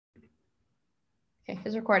Okay,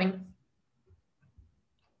 it's recording.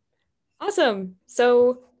 Awesome.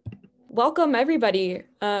 So welcome everybody.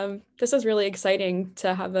 This is really exciting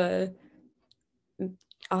to have a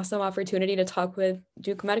awesome opportunity to talk with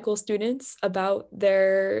Duke medical students about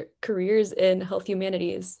their careers in health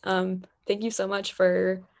humanities. Thank you so much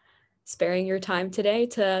for sparing your time today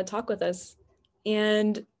to talk with us.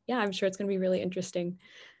 And yeah, I'm sure it's going to be really interesting.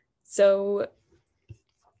 So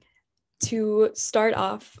to start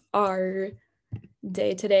off our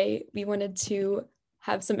day today, we wanted to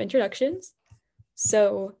have some introductions.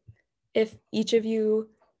 So if each of you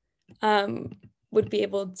would be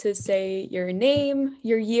able to say your name,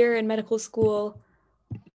 your year in medical school,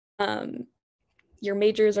 your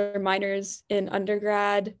majors or minors in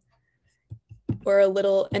undergrad, or a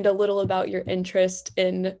little about your interest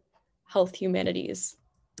in health humanities.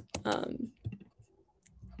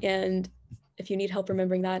 And if you need help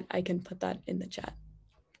remembering that, I can put that in the chat.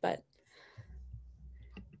 But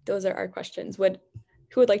those are our questions. Who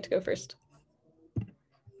would like to go first?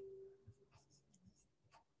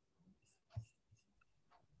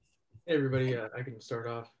 Hey everybody, I can start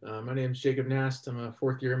off. My name is Jacob Nast. I'm a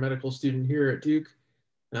fourth year medical student here at Duke.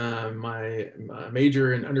 My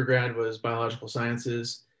major in undergrad was biological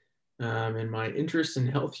sciences, and my interest in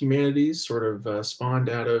health humanities sort of spawned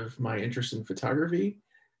out of my interest in photography,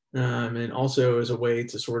 and also as a way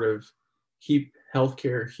to sort of keep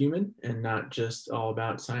healthcare human and not just all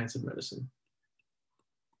about science and medicine.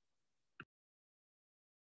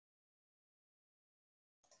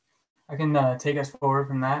 I can take us forward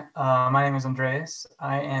from that. My name is Andreas.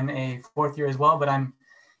 I am a fourth year as well, but I'm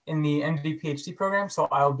in the MD PhD program, so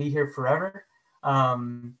I'll be here forever.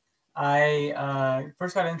 I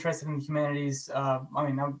first got interested in the humanities.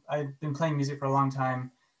 I've been playing music for a long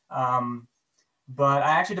time, but I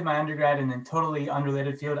actually did my undergrad in a totally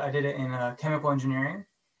unrelated field. I did it in chemical engineering,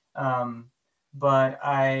 but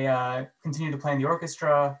I continued to play in the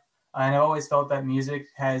orchestra, and I've always felt that music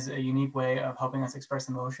has a unique way of helping us express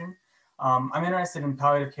emotion. I'm interested in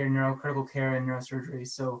palliative care, neurocritical care, and neurosurgery.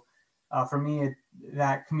 So for me,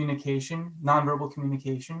 that communication, nonverbal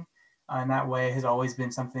communication, in that way has always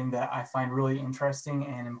been something that I find really interesting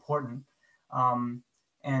and important.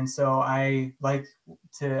 And so I like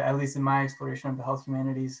to, at least in my exploration of the health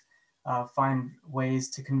humanities, find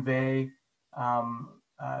ways to convey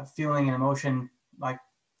feeling and emotion, like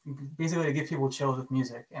basically to give people chills with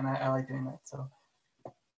music. And I like doing that, so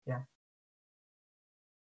yeah.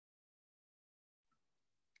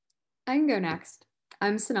 I can go next.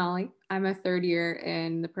 I'm Sonali. I'm a third year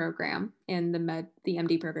in the program, in the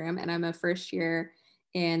MD program, and I'm a first year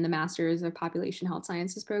in the Masters of Population Health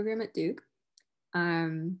Sciences program at Duke,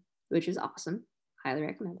 which is awesome. Highly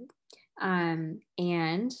recommend it. And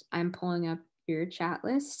I'm pulling up your chat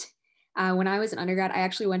list. When I was an undergrad, I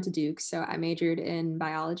actually went to Duke, so I majored in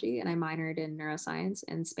biology and I minored in neuroscience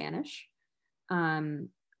and Spanish.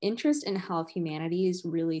 Interest in health humanities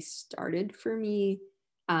really started for me.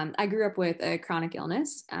 I grew up with a chronic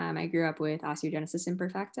illness. I grew up with osteogenesis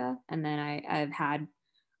imperfecta, and then I've had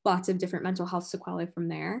lots of different mental health sequelae from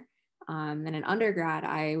there. And in undergrad,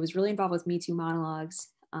 I was really involved with Me Too monologues.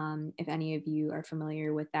 If any of you are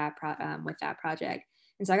familiar with that project,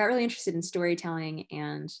 and so I got really interested in storytelling,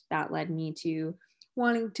 and that led me to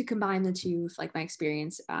wanting to combine the two, like my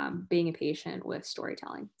experience being a patient with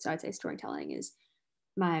storytelling. So I'd say storytelling is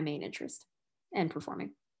my main interest, and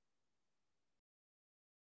performing.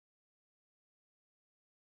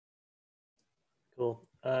 Cool.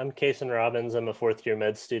 I'm Kason Robbins. I'm a fourth year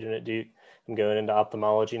med student at Duke. I'm going into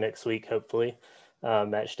ophthalmology next week, hopefully.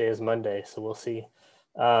 Match day is Monday, so we'll see.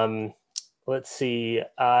 Let's see.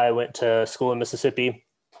 I went to school in Mississippi,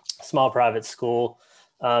 small private school,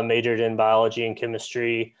 majored in biology and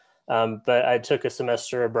chemistry, but I took a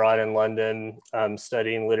semester abroad in London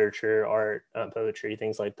studying literature, art, poetry,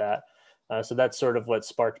 things like that. So that's sort of what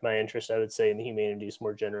sparked my interest, I would say, in the humanities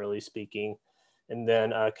more generally speaking. And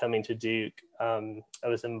then coming to Duke, I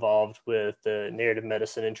was involved with the narrative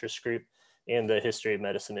medicine interest group and the history of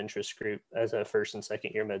medicine interest group as a first and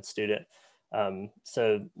second year med student.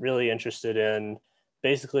 So really interested in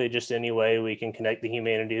basically just any way we can connect the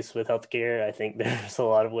humanities with healthcare. I think there's a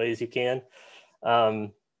lot of ways you can.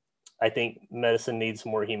 I think medicine needs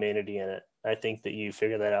more humanity in it. I think that you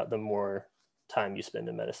figure that out the more time you spend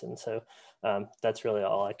in medicine. So that's really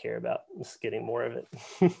all I care about, is getting more of it.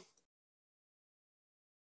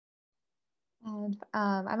 And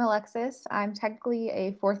I'm Alexis. I'm technically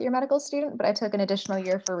a fourth year medical student, but I took an additional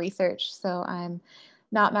year for research. So I'm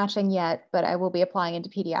not matching yet, but I will be applying into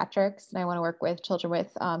pediatrics, and I want to work with children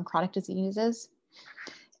with chronic diseases.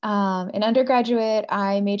 In undergraduate,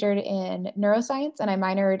 I majored in neuroscience and I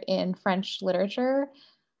minored in French literature.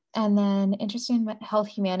 And then interested in health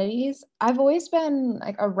humanities. I've always been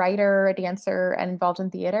like a writer, a dancer, and involved in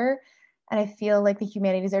theater. And I feel like the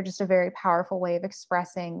humanities are just a very powerful way of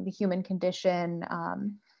expressing the human condition.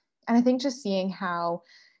 And I think just seeing how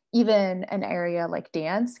even an area like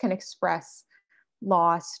dance can express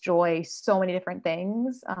loss, joy, so many different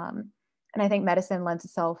things. And I think medicine lends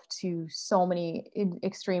itself to so many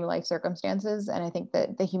extreme life circumstances. And I think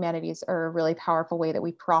that the humanities are a really powerful way that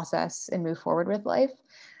we process and move forward with life.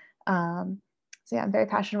 So yeah, I'm very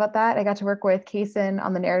passionate about that. I got to work with Kaysen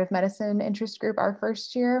on the narrative medicine interest group our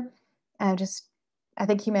first year. And I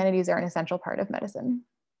think humanities are an essential part of medicine.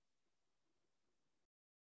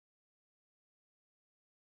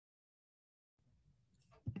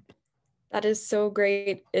 That is so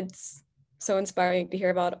great. It's so inspiring to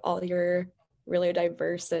hear about all your really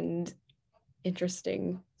diverse and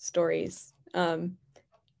interesting stories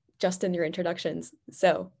just in your introductions.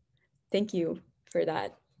 So thank you for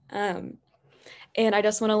that. And I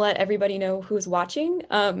just want to let everybody know who's watching.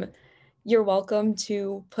 You're welcome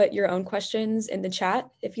to put your own questions in the chat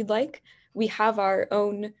if you'd like. We have our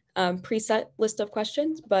own preset list of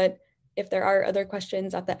questions, but if there are other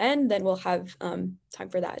questions at the end, then we'll have time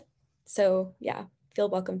for that. So yeah, feel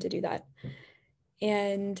welcome to do that.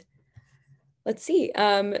 And let's see,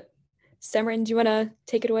 Simran, do you want to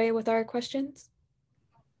take it away with our questions?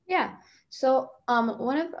 Yeah. So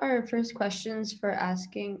one of our first questions for to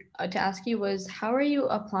ask you was, how are you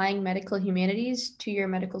applying medical humanities to your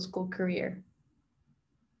medical school career?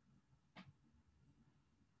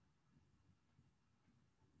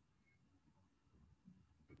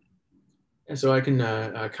 And so I can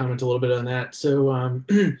comment a little bit on that. So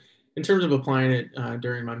in terms of applying it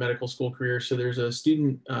during my medical school career, so there's a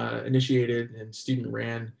student initiated and student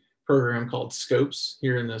ran program called Scopes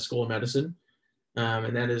here in the School of Medicine.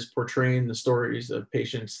 And that is portraying the stories of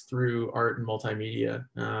patients through art and multimedia.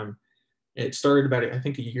 It started about, I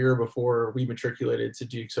think, a year before we matriculated to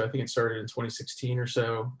Duke. So I think it started in 2016 or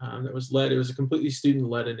so. It was a completely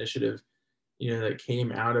student-led initiative, that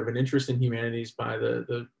came out of an interest in humanities by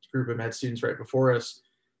the group of med students right before us.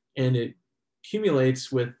 And it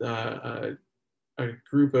accumulates with a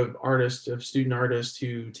group of artists, of student artists,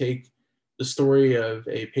 who take the story of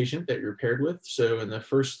a patient that you're paired with. So in the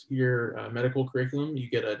first year medical curriculum, you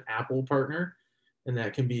get an Apple partner, and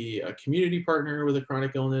that can be a community partner with a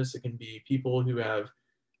chronic illness. It can be people who have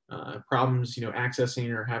problems, accessing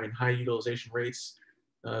or having high utilization rates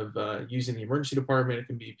of using the emergency department. It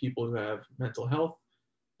can be people who have mental health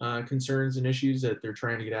concerns and issues that they're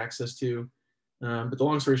trying to get access to. But the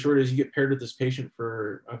long story short is you get paired with this patient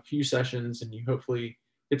for a few sessions, and you hopefully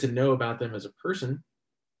get to know about them as a person.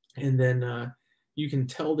 And then you can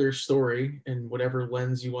tell their story in whatever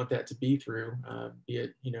lens you want that to be through, be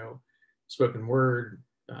it, spoken word,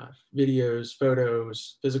 videos,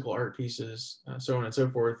 photos, physical art pieces, so on and so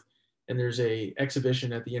forth. And there's a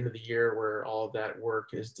exhibition at the end of the year where all of that work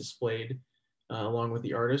is displayed along with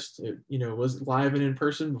the artist. It, was live and in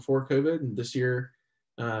person before COVID, and this year,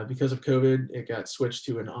 because of COVID, it got switched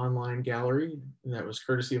to an online gallery, and that was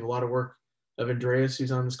courtesy of a lot of work of Andreas,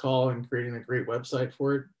 who's on this call, and creating a great website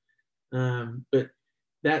for it. But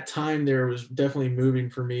that time there was definitely moving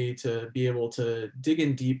for me to be able to dig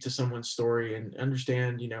in deep to someone's story and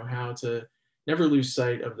understand, how to never lose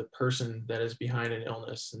sight of the person that is behind an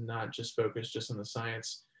illness and not just focus just on the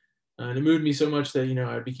science. And it moved me so much that,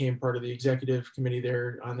 I became part of the executive committee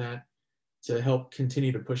there on that to help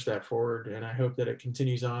continue to push that forward. And I hope that it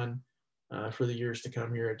continues on for the years to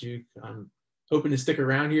come here at Duke. I'm hoping to stick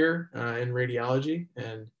around here in radiology,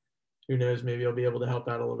 and who knows, maybe I'll be able to help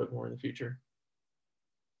out a little bit more in the future.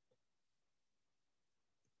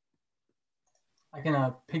 I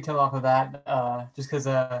can pigtail off of that just because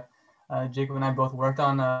Jacob and I both worked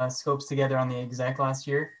on Scopes together on the exec last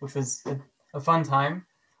year, which was a fun time.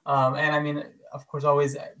 And I mean, of course,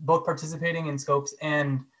 always both participating in Scopes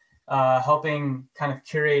and helping kind of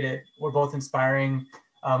curate it were both inspiring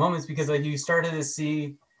moments, because like you started to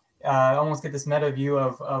see almost get this meta view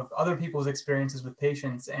of other people's experiences with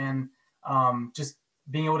patients, and just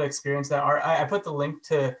being able to experience that art. I put the link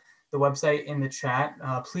to the website in the chat.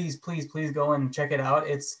 Please go and check it out.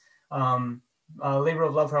 It's a labor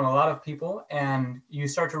of love from a lot of people, and you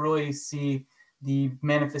start to really see the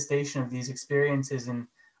manifestation of these experiences and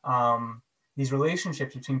these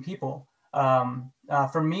relationships between people.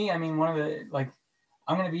 For me, I mean, one of the,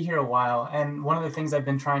 I'm going to be here a while, and one of the things I've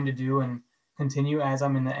been trying to do and continue as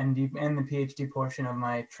I'm in the MD and the PhD portion of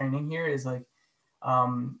my training here is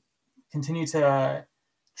continue to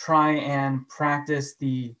try and practice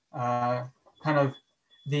the kind of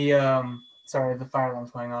Sorry, the fire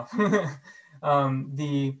alarm's going off.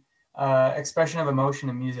 The expression of emotion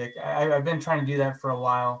in music. I've been trying to do that for a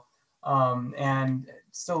while, and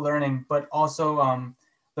still learning, but also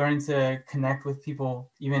learning to connect with people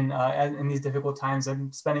even in these difficult times.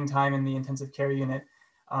 I'm spending time in the intensive care unit,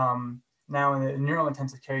 now in the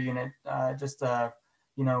neurointensive care unit,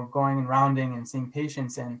 going and rounding and seeing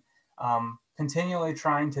patients, and continually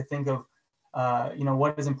trying to think of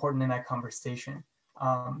what is important in that conversation.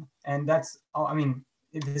 And that's, I mean,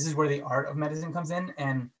 this is where the art of medicine comes in,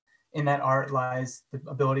 and in that art lies the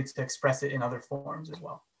ability to express it in other forms as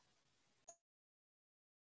well.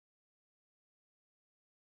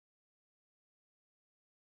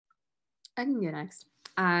 I can go next.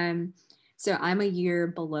 So I'm a year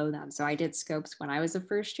below them. So I did scopes when I was a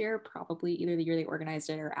first year, probably either the year they organized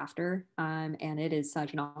it or after. And it is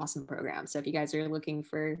such an awesome program. So if you guys are looking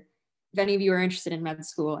for, if any of you are interested in med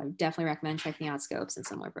school, I definitely recommend checking out scopes and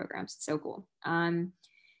similar programs. It's so cool.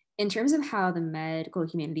 In terms of how the medical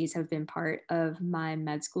humanities have been part of my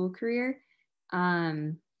med school career,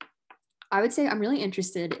 I would say I'm really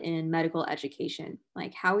interested in medical education,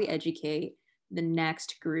 like how we educate the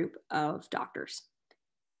next group of doctors.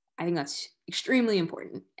 I think that's extremely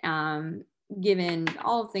important, given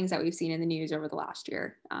all of things that we've seen in the news over the last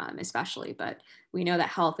year, especially. But we know that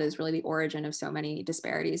health is really the origin of so many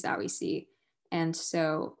disparities that we see. And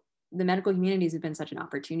so the medical humanities have been such an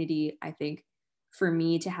opportunity, I think, for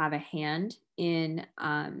me to have a hand in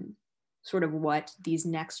sort of what these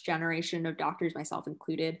next generation of doctors, myself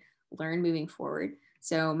included, learn moving forward.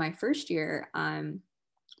 So my first year,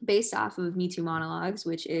 based off of Me Too Monologues,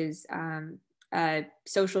 which is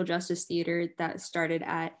social justice theater that started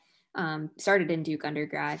in Duke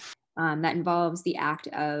undergrad, that involves the act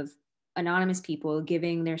of anonymous people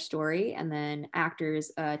giving their story and then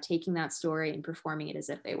actors taking that story and performing it as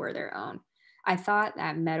if they were their own. I thought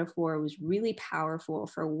that metaphor was really powerful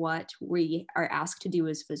for what we are asked to do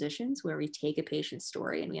as physicians, where we take a patient's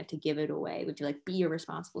story and we have to give it away. We have to like be a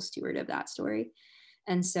responsible steward of that story.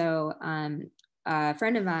 And so a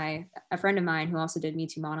friend of mine who also did Me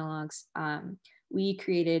Too Monologues, we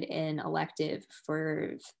created an elective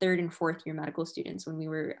for third and fourth year medical students when we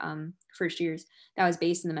were first years that was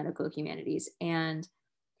based in the medical humanities. And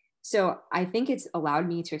so I think it's allowed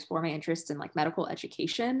me to explore my interests in like medical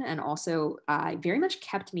education, and also very much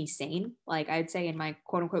kept me sane. Like I'd say in my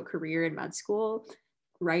quote unquote career in med school,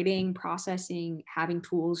 writing, processing, having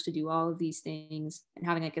tools to do all of these things, and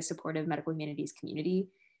having like a supportive medical humanities community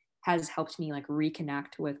has helped me like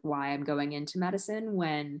reconnect with why I'm going into medicine,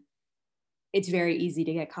 when it's very easy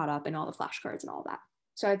to get caught up in all the flashcards and all that.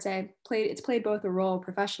 So I'd say it's played both a role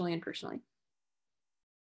professionally and personally.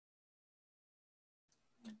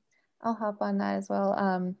 I'll hop on that as well.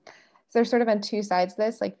 So there's sort of been two sides to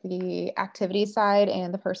this, like the activity side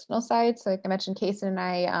and the personal side. So like I mentioned, Kason and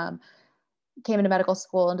I came into medical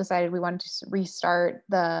school and decided we wanted to restart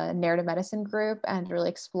the narrative medicine group and really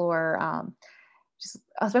explore, just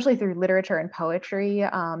especially through literature and poetry,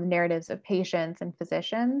 narratives of patients and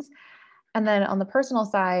physicians. And then on the personal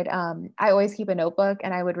side, I always keep a notebook,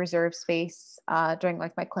 and I would reserve space during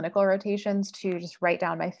like my clinical rotations to just write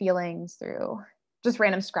down my feelings through just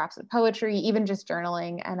random scraps of poetry, even just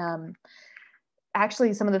journaling. And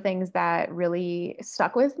actually some of the things that really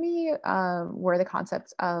stuck with me were the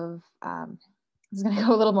concepts of, this is going to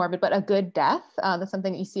go a little morbid, but a good death. That's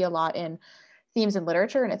something that you see a lot in themes in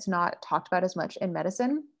literature, and it's not talked about as much in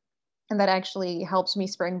medicine. And that actually helps me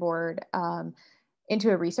springboard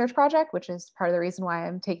into a research project, which is part of the reason why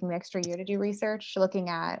I'm taking the extra year to do research, looking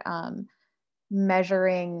at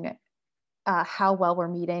measuring how well we're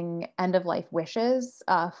meeting end-of-life wishes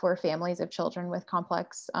for families of children with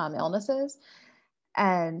complex illnesses.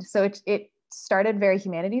 And so it started very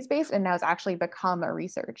humanities-based, and now it's actually become a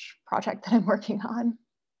research project that I'm working on.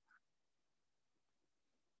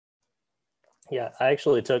 Yeah, I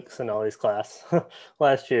actually took Sonali's class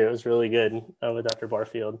last year. It was really good with Dr.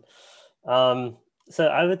 Barfield. So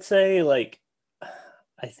I would say, like,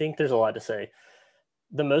 I think there's a lot to say.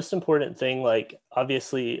 The most important thing, like,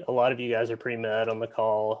 obviously, a lot of you guys are pre-med on the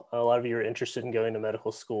call. A lot of you are interested in going to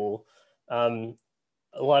medical school. A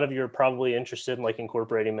lot of you are probably interested in like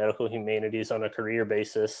incorporating medical humanities on a career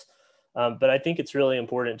basis. But I think it's really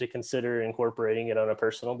important to consider incorporating it on a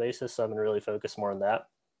personal basis. So I'm gonna really focus more on that.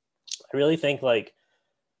 I really think, like,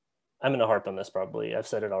 I'm gonna harp on this probably, I've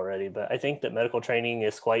said it already, but I think that medical training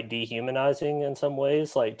is quite dehumanizing in some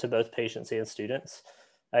ways, like to both patients and students.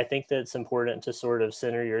 I think that it's important to sort of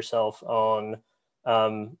center yourself on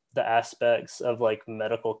the aspects of like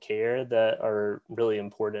medical care that are really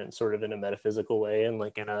important sort of in a metaphysical way, and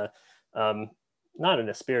like in a, not in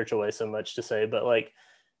a spiritual way so much to say, but like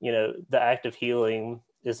you know, the act of healing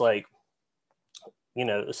is like, you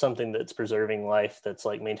know, something that's preserving life, that's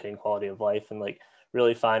like maintaining quality of life, and like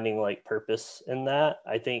really finding like purpose in that.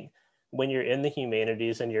 I think when you're in the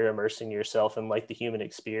humanities and you're immersing yourself in like the human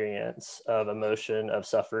experience of emotion, of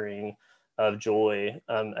suffering, of joy,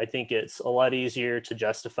 I think it's a lot easier to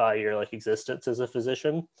justify your like existence as a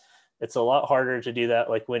physician. It's a lot harder to do that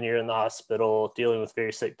like when you're in the hospital dealing with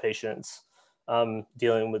very sick patients,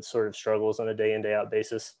 dealing with sort of struggles on a day in day out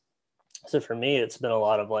basis. So for me, it's been a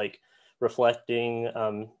lot of like reflecting.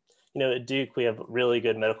 You know, at Duke, we have really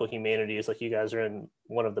good medical humanities. Like, you guys are in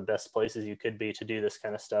one of the best places you could be to do this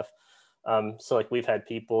kind of stuff. So like, we've had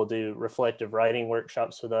people do reflective writing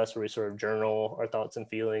workshops with us where we sort of journal our thoughts and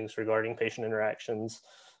feelings regarding patient interactions,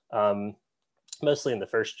 mostly in the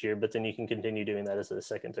first year, but then you can continue doing that as a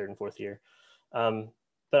second, third, and fourth year.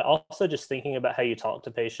 But also just thinking about how you talk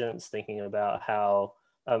to patients, thinking about how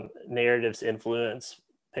narratives influence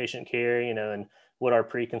patient care, you know, and what our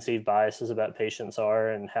preconceived biases about patients are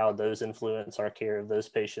and how those influence our care of those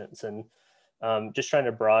patients, and just trying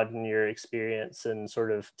to broaden your experience and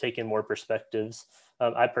sort of take in more perspectives.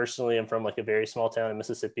 I personally am from like a very small town in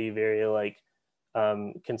Mississippi, very like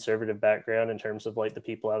conservative background in terms of like the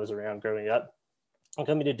people I was around growing up. And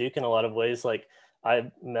coming to Duke, in a lot of ways, like,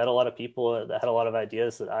 I met a lot of people that had a lot of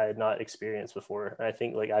ideas that I had not experienced before. And I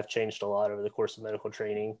think like I've changed a lot over the course of medical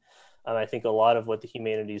training. I think a lot of what the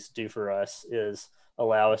humanities do for us is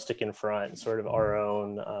allow us to confront sort of our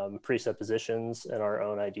own presuppositions and our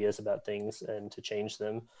own ideas about things and to change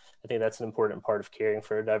them. I think that's an important part of caring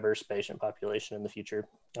for a diverse patient population in the future.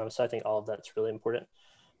 So I think all of that's really important.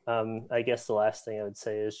 I guess the last thing I would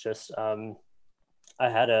say is just, I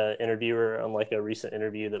had an interviewer on like a recent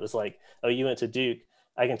interview that was like, "Oh, you went to Duke.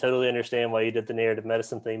 I can totally understand why you did the narrative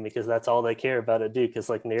medicine thing, because that's all they care about at Duke is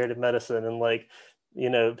like narrative medicine and like, you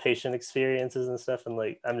know, patient experiences and stuff." And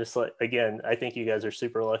like, I'm just like, again, I think you guys are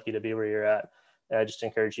super lucky to be where you're at. And I just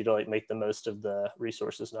encourage you to like make the most of the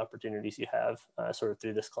resources and opportunities you have sort of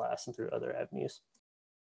through this class and through other avenues.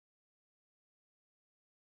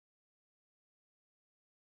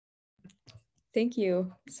 Thank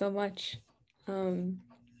you so much.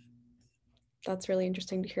 That's really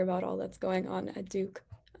interesting to hear about all that's going on at Duke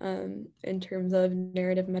in terms of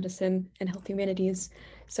narrative medicine and health humanities.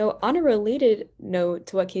 So on a related note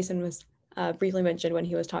to what Kaysen was briefly mentioned when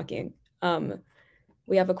he was talking,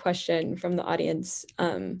 we have a question from the audience.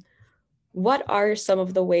 What are some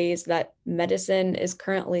of the ways that medicine is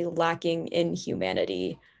currently lacking in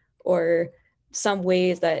humanity, or some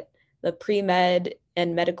ways that the pre-med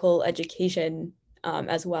and medical education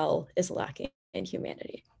as well is lacking in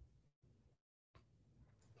humanity?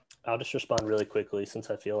 I'll just respond really quickly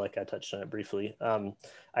since I feel like I touched on it briefly.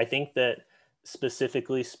 I think that,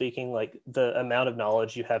 specifically speaking, like the amount of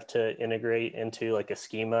knowledge you have to integrate into like a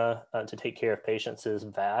schema to take care of patients is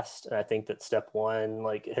vast. And I think that step one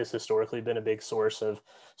like has historically been a big source of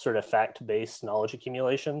sort of fact-based knowledge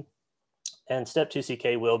accumulation. And step 2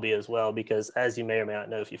 CK will be as well, because as you may or may not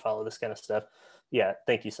know if you follow this kind of stuff, yeah,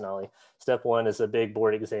 thank you, Sonali. Step one is a big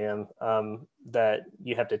board exam that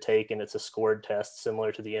you have to take, and it's a scored test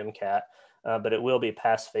similar to the MCAT, but it will be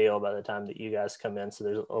pass-fail by the time that you guys come in, so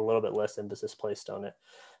there's a little bit less emphasis placed on it.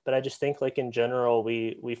 But I just think like in general,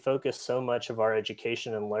 we focus so much of our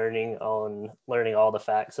education and learning on learning all the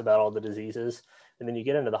facts about all the diseases. And then you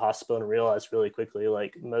get into the hospital and realize really quickly,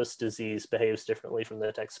 like most disease behaves differently from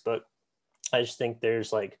the textbook. I just think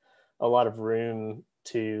there's like a lot of room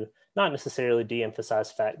to not necessarily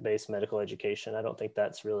de-emphasize fact-based medical education. I don't think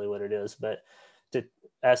that's really what it is, but to,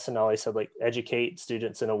 as Sonali said, like educate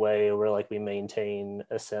students in a way where like we maintain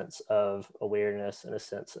a sense of awareness and a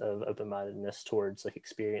sense of open-mindedness towards like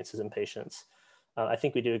experiences in patients. I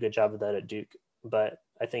think we do a good job of that at Duke, but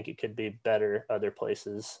I think it could be better other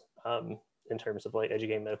places in terms of like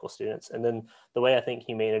educating medical students. And then the way I think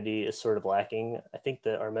humanity is sort of lacking, I think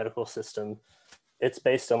that our medical system, it's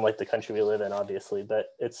based on like the country we live in, obviously, but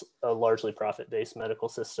it's a largely profit-based medical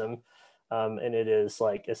system. And it is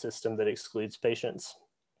like a system that excludes patients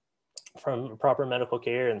from proper medical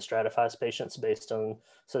care and stratifies patients based on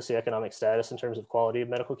socioeconomic status in terms of quality of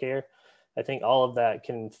medical care. I think all of that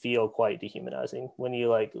can feel quite dehumanizing when you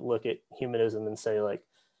like look at humanism and say like,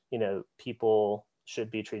 you know, people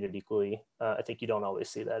should be treated equally. I think you don't always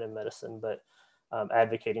see that in medicine, but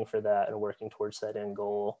advocating for that and working towards that end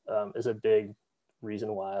goal is a big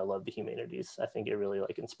reason why I love the humanities. I think it really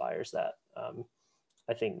like inspires that.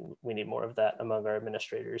 I think we need more of that among our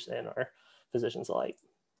administrators and our physicians alike.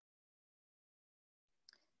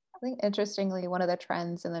 I think interestingly, one of the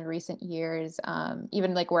trends in the recent years,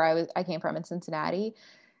 even like where I came from in Cincinnati,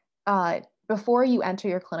 before you enter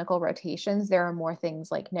your clinical rotations, there are more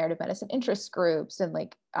things like narrative medicine interest groups, and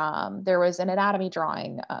like there was an anatomy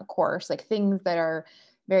drawing course, like things that are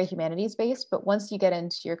very humanities based. But once you get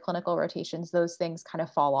into your clinical rotations, those things kind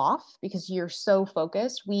of fall off because you're so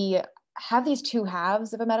focused. We have these two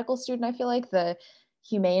halves of a medical student, I feel like, the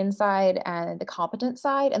humane side and the competent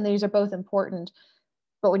side, and these are both important.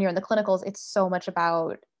 But when you're in the clinicals, it's so much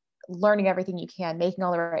about learning everything you can, making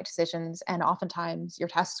all the right decisions, and oftentimes your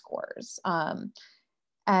test scores,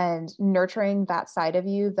 and nurturing that side of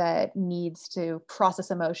you that needs to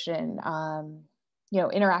process emotion,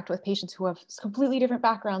 interact with patients who have completely different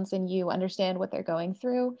backgrounds than you, understand what they're going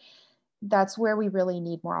through. That's where we really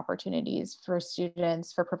need more opportunities for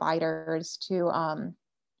students, for providers to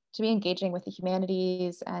be engaging with the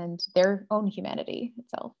humanities and their own humanity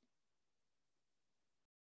itself.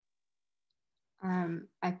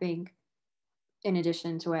 I think in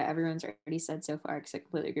addition to what everyone's already said so far, because I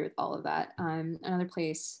completely agree with all of that, another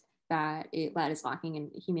place that is lacking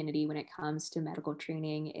in humanity when it comes to medical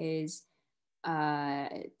training is, there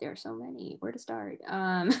are so many, where to start?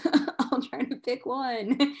 I'll try to pick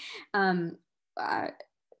one.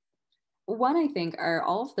 One, I think, are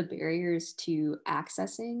all of the barriers to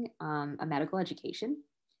accessing a medical education,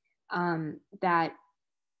 that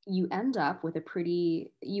you end up with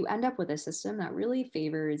a system that really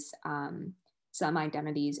favors some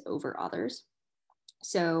identities over others.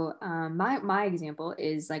 So my example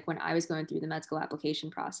is like when I was going through the med school application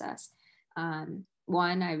process.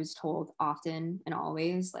 One, I was told often and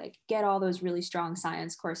always, like, get all those really strong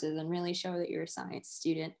science courses and really show that you're a science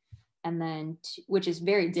student. And then, which is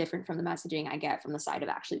very different from the messaging I get from the side of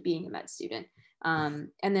actually being a med student. And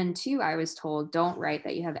then two, I was told, don't write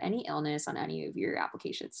that you have any illness on any of your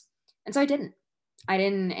applications. And so I didn't,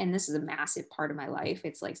 and this is a massive part of my life.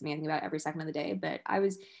 It's like something I think about every second of the day, but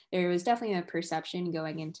there was definitely a perception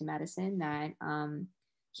going into medicine that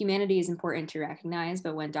humanity is important to recognize,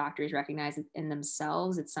 but when doctors recognize it in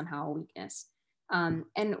themselves, it's somehow a weakness.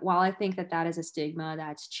 And while I think that is a stigma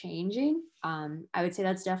that's changing, I would say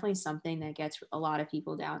that's definitely something that gets a lot of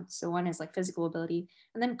people down. So one is like physical ability,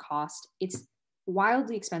 and then cost. It's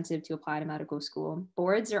wildly expensive to apply to medical school.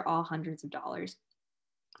 Boards are all hundreds of dollars.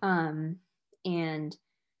 And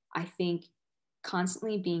I think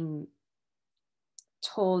constantly being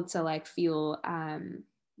told to like feel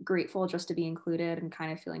grateful just to be included, and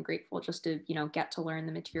kind of feeling grateful just to, get to learn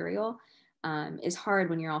the material, is hard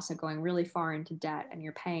when you're also going really far into debt and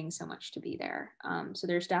you're paying so much to be there. So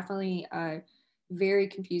there's definitely a very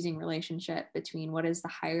confusing relationship between what is the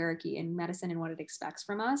hierarchy in medicine and what it expects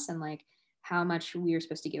from us, and like how much we are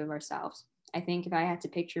supposed to give of ourselves. I think if I had to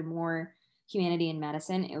picture more humanity in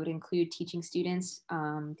medicine, it would include teaching students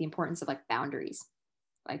the importance of like boundaries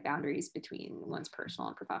between one's personal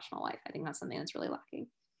and professional life. I think that's something that's really lacking.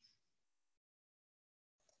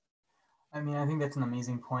 I mean, I think that's an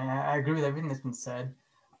amazing point. I agree with everything that's been said.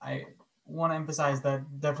 I want to emphasize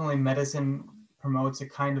that definitely medicine promotes a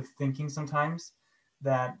kind of thinking sometimes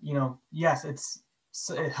that, yes,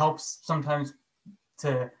 it helps sometimes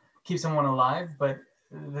to keep someone alive, but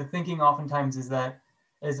the thinking oftentimes is that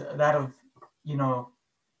of,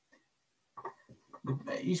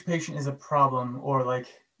 each patient is a problem, or like,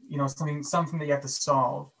 something that you have to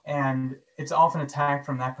solve, and it's often attacked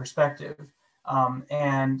from that perspective.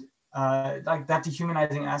 And like that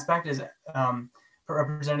dehumanizing aspect is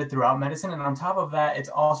represented throughout medicine, and on top of that, it's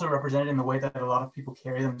also represented in the way that a lot of people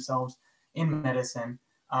carry themselves in medicine.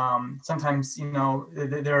 Sometimes,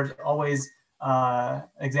 there are always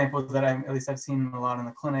examples that I've seen a lot in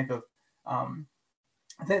the clinic of,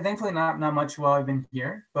 thankfully not much while I've been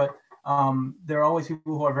here, but there are always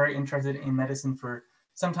people who are very interested in medicine for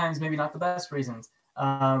sometimes maybe not the best reasons,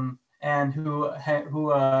 and who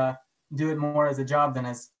do it more as a job than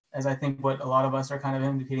as I think what a lot of us are kind of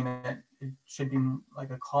indicating, that it should be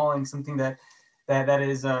like a calling, something that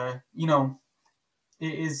is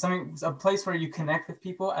is something, a place where you connect with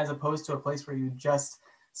people, as opposed to a place where you just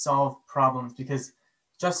solve problems, because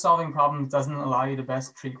just solving problems doesn't allow you to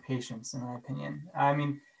best treat patients, in my opinion. I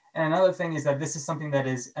mean, and another thing is that this is something that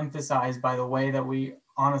is emphasized by the way that we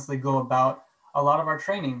honestly go about a lot of our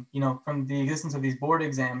training, from the existence of these board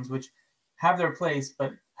exams, which have their place,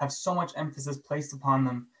 but have so much emphasis placed upon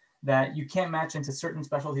them that you can't match into certain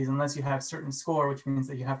specialties unless you have certain score, which means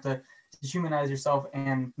that you have to dehumanize yourself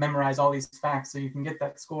and memorize all these facts so you can get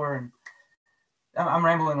that score. And I'm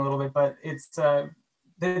rambling a little bit, but it's the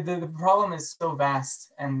problem is so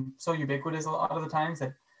vast and so ubiquitous a lot of the times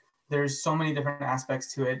that there's so many different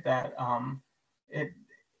aspects to it that it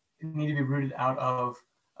need to be rooted out of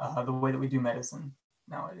the way that we do medicine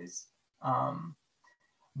nowadays.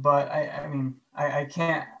 But I mean, I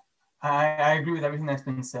can't I agree with everything that's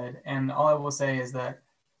been said. And all I will say is that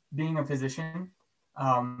being a physician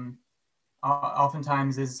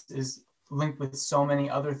oftentimes is linked with so many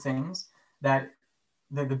other things that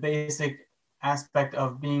the basic aspect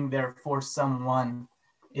of being there for someone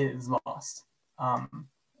is lost.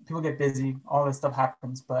 People get busy, all this stuff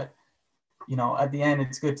happens, but at the end,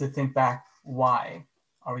 it's good to think back, why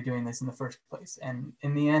are we doing this in the first place? And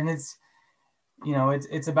in the end, it's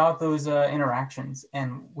about those interactions,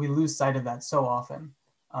 and we lose sight of that so often.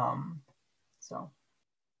 So.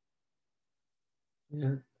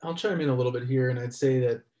 Yeah, I'll chime in a little bit here, and I'd say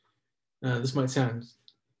that this might sound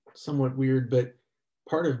somewhat weird, but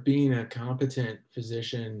part of being a competent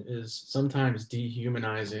physician is sometimes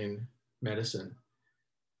dehumanizing medicine.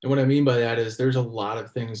 And what I mean by that is there's a lot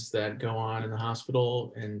of things that go on in the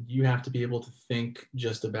hospital, and you have to be able to think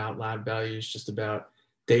just about lab values, just about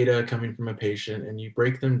data coming from a patient, and you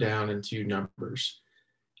break them down into numbers.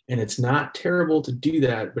 And it's not terrible to do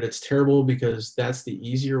that, but it's terrible because that's the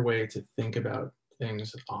easier way to think about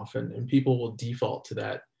things often, and people will default to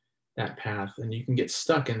that path, and you can get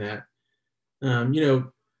stuck in that.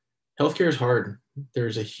 Healthcare is hard.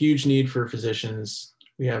 There's a huge need for physicians.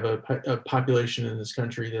 We have a population in this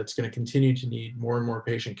country that's going to continue to need more and more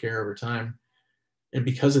patient care over time, and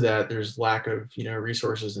because of that, there's lack of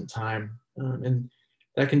resources and time, and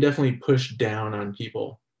that can definitely push down on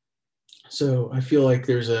people. So I feel like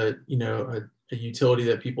there's a utility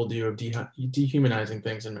that people do of dehumanizing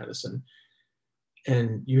things in medicine,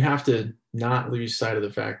 and you have to not lose sight of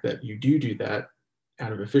the fact that you do that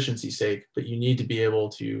out of efficiency's sake, but you need to be able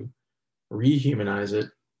to rehumanize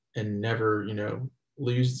it and never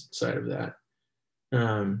lose sight of that.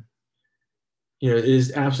 It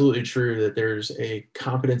is absolutely true that there's a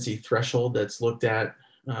competency threshold that's looked at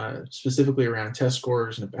specifically around test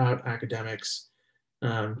scores and about academics.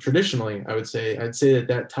 Traditionally, I'd say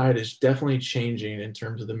that tide is definitely changing in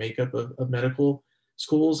terms of the makeup of medical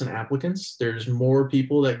schools and applicants. There's more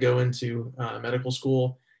people that go into medical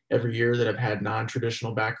school every year that have had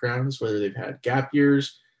non-traditional backgrounds, whether they've had gap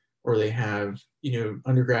years or they have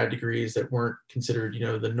undergrad degrees that weren't considered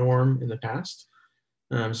the norm in the past.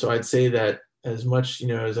 So I'd say that as much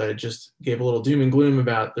as I just gave a little doom and gloom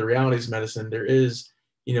about the realities of medicine, there is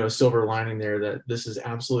a silver lining there, that this is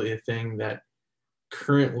absolutely a thing that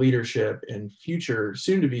current leadership and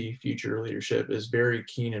soon to be future leadership is very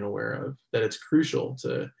keen and aware of, that it's crucial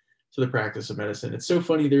to the practice of medicine. It's so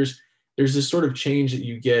funny, there's this sort of change that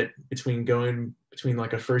you get between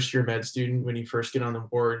like a first year med student when you first get on the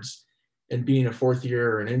wards and being a fourth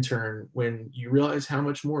year or an intern, when you realize how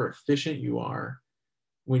much more efficient you are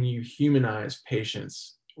when you humanize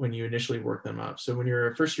patients when you initially work them up. So when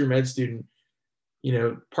you're a first year med student,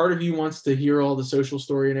 part of you wants to hear all the social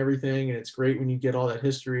story and everything, and it's great when you get all that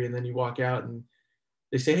history, and then you walk out and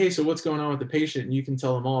they say, hey, so what's going on with the patient? And you can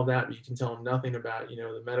tell them all of that, but you can tell them nothing about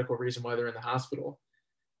the medical reason why they're in the hospital.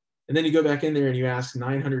 And then you go back in there and you ask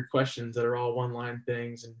 900 questions that are all one-line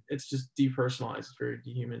things, and it's just depersonalized, it's very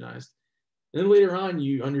dehumanized. And then later on,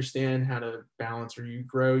 you understand how to balance, or you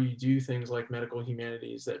grow, you do things like medical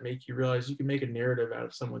humanities that make you realize you can make a narrative out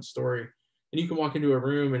of someone's story. And you can walk into a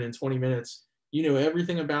room and in 20 minutes, you know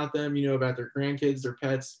everything about them, you know about their grandkids, their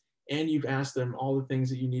pets, and you've asked them all the things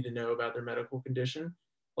that you need to know about their medical condition,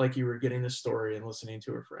 like you were getting the story and listening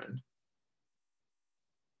to a friend.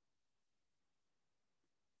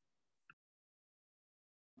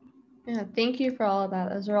 Yeah, thank you for all of that.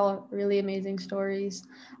 Those are all really amazing stories.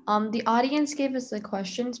 The audience gave us a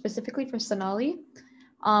question specifically for Sonali,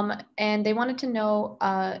 and they wanted to know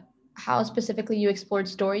how specifically you explored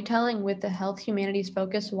storytelling with the health humanities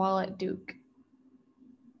focus while at Duke.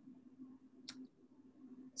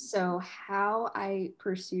 So how I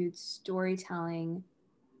pursued storytelling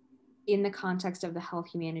in the context of the health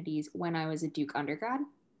humanities when I was a Duke undergrad?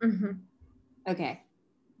 Mm-hmm. Okay.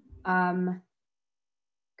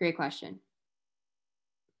 Great question.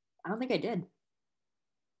 I don't think I did.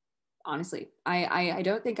 Honestly, I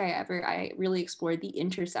don't think I really explored the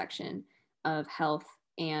intersection of health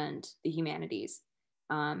and the humanities.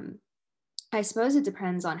 I suppose it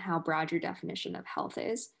depends on how broad your definition of health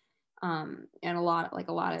is. And a lot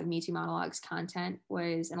of Me Too Monologues content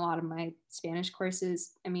was in a lot of my Spanish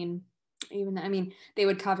courses. They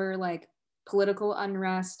would cover like political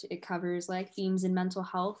unrest. It covers like themes in mental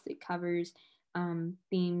health. It covers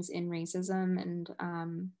themes in racism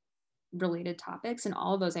and related topics, and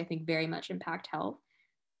all of those I think very much impact health.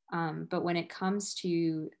 But when it comes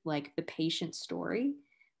to like the patient story,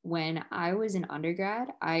 when I was an undergrad,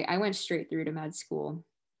 I went straight through to med school.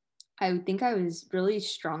 I think I was really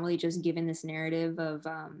strongly just given this narrative of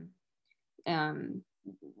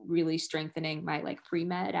really strengthening my like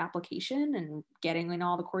pre-med application and getting in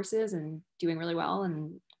all the courses and doing really well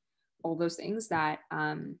and all those things that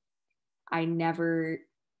I never,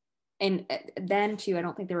 and then too, I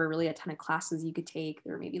don't think there were really a ton of classes you could take.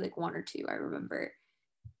 There were maybe like one or two, I remember.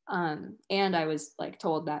 And I was like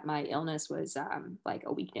told that my illness was like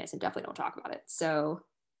a weakness and definitely don't talk about it. So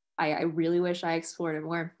I really wish I explored it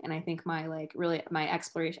more. And I think my like really my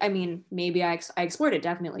exploration, I mean, maybe I explored it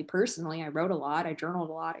definitely personally. I wrote a lot, I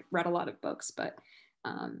journaled a lot, I read a lot of books, but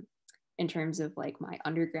in terms of like my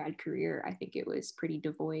undergrad career, I think it was pretty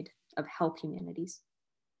devoid of health humanities.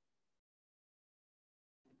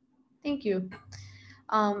 Thank you.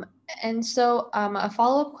 And so a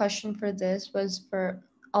follow-up question for this was for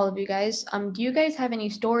all of you guys. Do you guys have any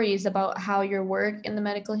stories about how your work in the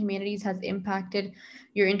medical humanities has impacted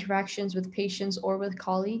your interactions with patients or with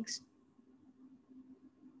colleagues?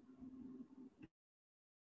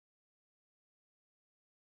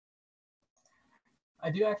 I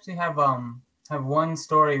do actually have one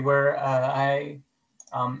story where I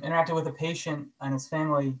interacted with a patient and his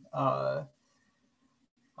family,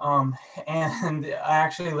 and I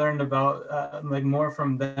actually learned about like more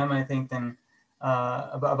from them, I think, than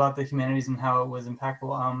about the humanities and how it was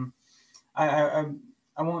impactful. I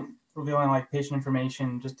won't reveal any like patient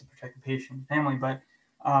information just to protect the patient and family, but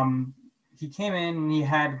he came in and he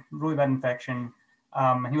had really bad infection.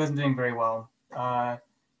 He wasn't doing very well.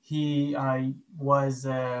 He used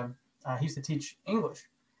to teach English,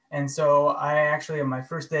 and so I actually on my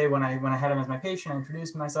first day when I had him as my patient, I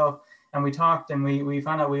introduced myself and we talked and we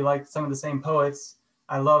found out we liked some of the same poets.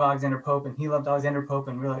 I love Alexander Pope and he loved Alexander Pope,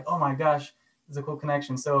 and we were like, oh my gosh, it's a cool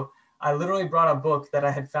connection. So I literally brought a book that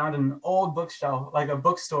I had found in an old bookshelf, like a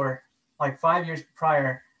bookstore, like 5 years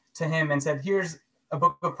prior, to him and said, here's a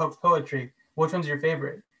book of Pope's poetry. Which one's your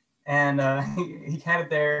favorite? And he had it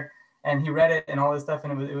there and he read it and all this stuff.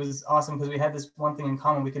 And it was awesome because we had this one thing in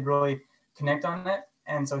common. We could really connect on it.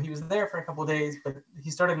 And so he was there for a couple of days, but he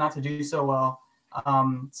started not to do so well.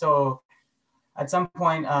 So at some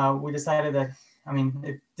point we decided that, I mean,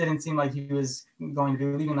 it didn't seem like he was going to be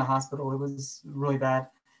leaving the hospital. It was really bad.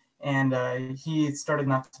 And he started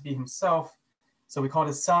not to be himself. So we called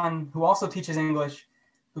his son, who also teaches English,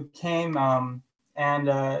 who came, and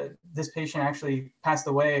this patient actually passed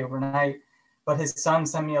away overnight, but his son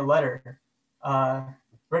sent me a letter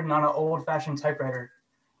written on an old-fashioned typewriter.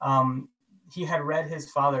 He had read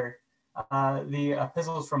his father the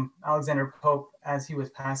epistles from Alexander Pope as he was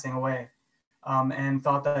passing away, and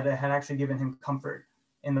thought that it had actually given him comfort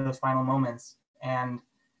in those final moments. And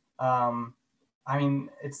I mean,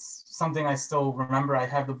 it's something I still remember. I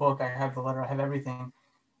have the book, I have the letter, I have everything.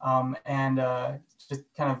 And just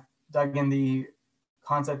kind of dug in the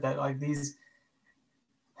concept that like this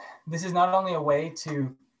is not only a way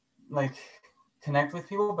to like connect with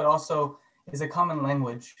people, but also is a common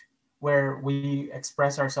language where we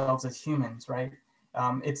express ourselves as humans, right?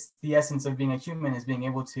 It's the essence of being a human, is being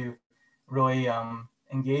able to really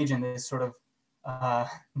engage in this sort of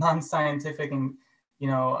non-scientific and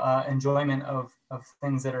enjoyment of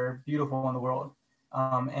things that are beautiful in the world.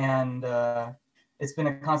 And it's been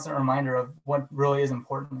a constant reminder of what really is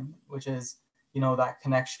important, which is, that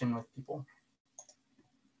connection with people.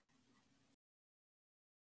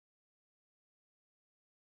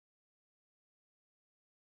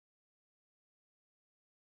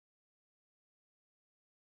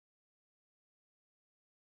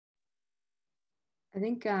 I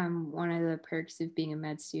think one of the perks of being a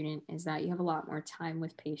med student is that you have a lot more time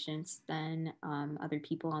with patients than other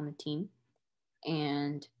people on the team.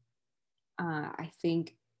 And I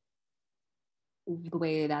think the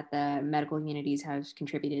way that the medical humanities has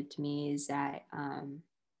contributed to me is that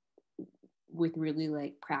with really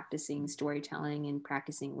like practicing storytelling and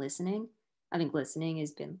practicing listening, I think listening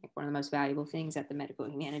has been like one of the most valuable things that the medical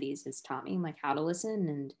humanities has taught me, like how to listen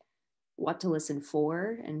and what to listen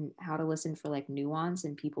for and how to listen for like nuance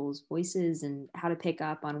in people's voices and how to pick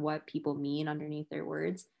up on what people mean underneath their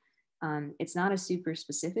words. It's not a super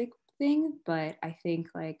specific thing, but I think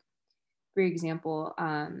like, for example,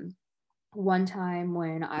 one time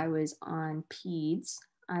when I was on peds,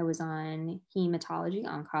 I was on hematology,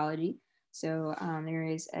 oncology. So there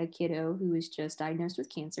is a kiddo who was just diagnosed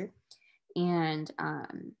with cancer. And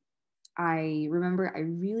I remember I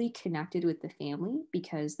really connected with the family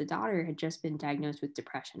because the daughter had just been diagnosed with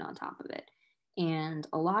depression on top of it. And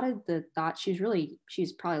a lot of the thoughts,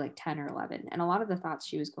 she's probably like 10 or 11. And a lot of the thoughts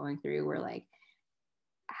she was going through were like,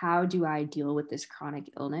 how do I deal with this chronic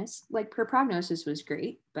illness? Like her prognosis was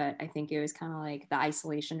great, but I think it was kind of like the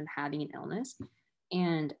isolation of having an illness.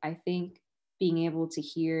 And I think being able to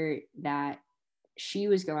hear that she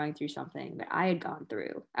was going through something that I had gone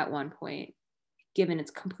through at one point, given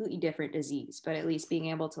it's completely different disease, but at least being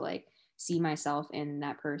able to like see myself in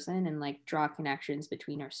that person and like draw connections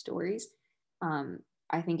between our stories.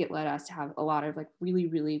 I think it led us to have a lot of like really,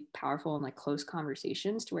 really powerful and like close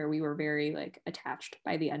conversations to where we were very like attached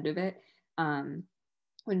by the end of it.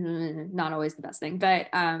 Not always the best thing, but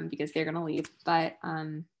because they're gonna leave. But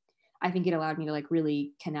I think it allowed me to like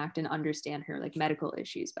really connect and understand her like medical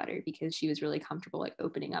issues better, because she was really comfortable like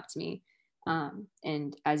opening up to me.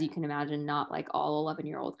 And as you can imagine, not like all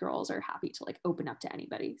 11-year-old girls are happy to like open up to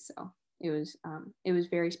anybody. So it was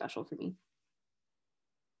very special for me.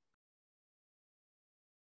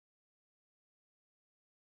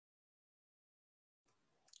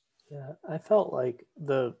 Yeah, I felt like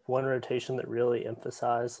the one rotation that really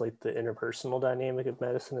emphasized like the interpersonal dynamic of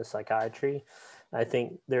medicine is psychiatry. I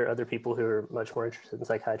think there are other people who are much more interested in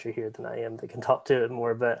psychiatry here than I am that can talk to it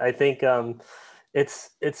more. But I think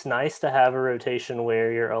it's nice to have a rotation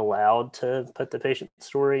where you're allowed to put the patient's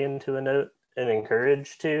story into a note and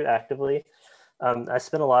encouraged to actively. I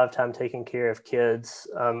spent a lot of time taking care of kids.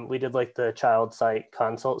 We did like the child psych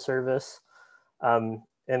consult service.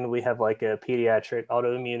 And we have like a pediatric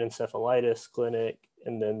autoimmune encephalitis clinic.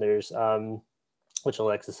 And then there's, which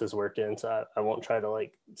Alexis has worked in, so I won't try to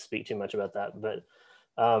like speak too much about that. But,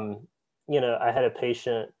 I had a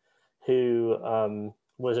patient who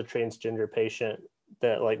was a transgender patient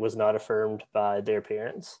that like was not affirmed by their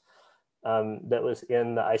parents, that was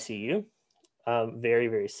in the ICU, very,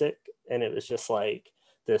 very sick. And it was just like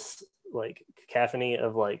this like cacophony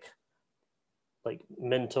of like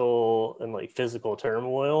mental and like physical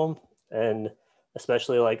turmoil, and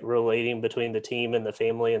especially like relating between the team and the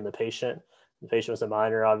family and the patient. The patient was a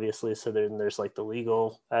minor, obviously, so then there's like the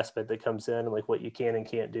legal aspect that comes in and like what you can and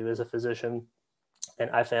can't do as a physician. And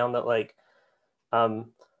I found that like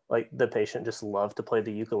the patient just loved to play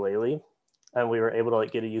the ukulele, and we were able to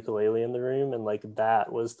like get a ukulele in the room, and like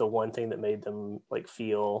that was the one thing that made them like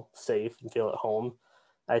feel safe and feel at home.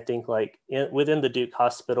 I think like within the Duke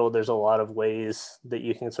Hospital, there's a lot of ways that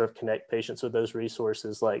you can sort of connect patients with those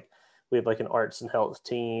resources. Like we have like an arts and health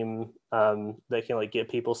team that can like get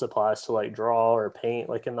people supplies to like draw or paint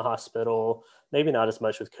like in the hospital. Maybe not as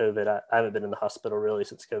much with COVID. I haven't been in the hospital really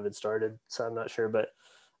since COVID started, so I'm not sure. But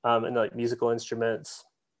and like musical instruments,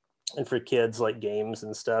 and for kids like games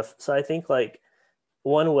and stuff. So I think like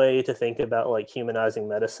one way to think about like humanizing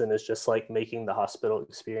medicine is just like making the hospital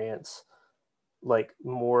experience like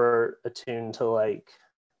more attuned to like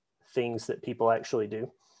things that people actually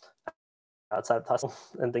do outside the hospital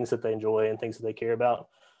and things that they enjoy and things that they care about,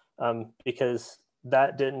 because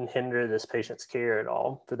that didn't hinder this patient's care at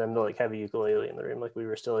all for them to like have a ukulele in the room. Like we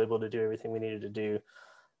were still able to do everything we needed to do,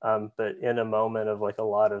 but in a moment of like a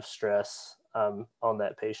lot of stress on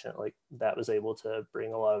that patient, like that was able to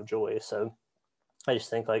bring a lot of joy. So I just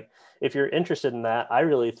think like if you're interested in that, I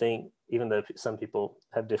really think, even though some people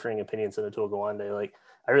have differing opinions in Atul Gawande, like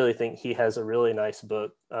I really think he has a really nice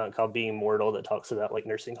book called Being Mortal that talks about like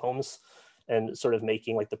nursing homes and sort of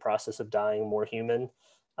making like the process of dying more human,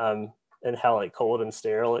 and how like cold and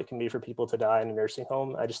sterile it can be for people to die in a nursing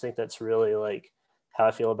home. I just think that's really like how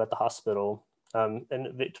I feel about the hospital. And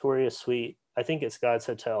Victoria's Suite, I think it's God's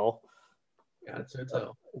Hotel.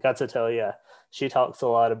 God's Hotel, yeah. She talks a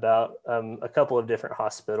lot about a couple of different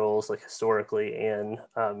hospitals, like historically and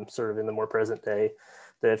sort of in the more present day,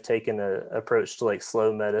 that have taken an approach to like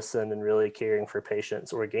slow medicine and really caring for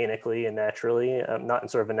patients organically and naturally, not in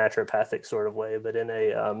sort of a naturopathic sort of way, but in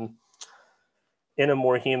a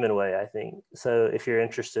more human way, I think. So if you're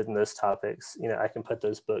interested in those topics, I can put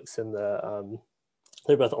those books in the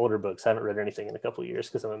they're both older books. I haven't read anything in a couple of years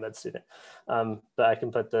because I'm a med student, but I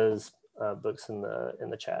can put those books in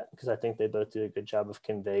the chat, because I think they both do a good job of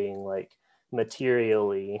conveying like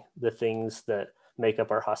materially the things that make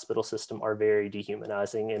up our hospital system are very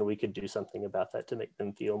dehumanizing, and we could do something about that to make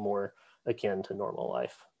them feel more akin to normal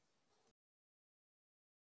life.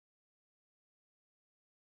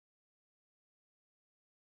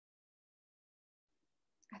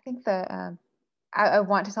 I think I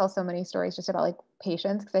want to tell so many stories just about like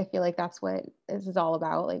patients, because I feel like that's what this is all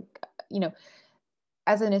about. Like,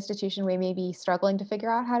 as an institution, we may be struggling to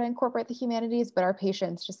figure out how to incorporate the humanities, but our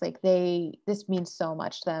patients just like this means so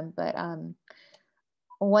much to them. But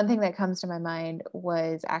one thing that comes to my mind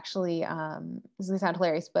was actually, this is gonna sound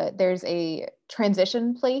hilarious, but there's a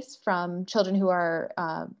transition place from children who are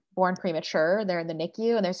born premature. They're in the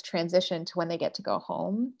NICU, and there's a transition to when they get to go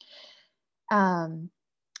home.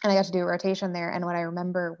 And I got to do a rotation there. And what I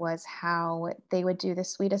remember was how they would do the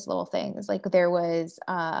sweetest little things. Like there was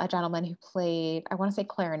a gentleman who played, I want to say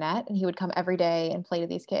clarinet, and he would come every day and play to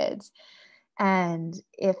these kids. And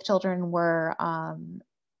if children were,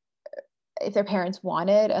 if their parents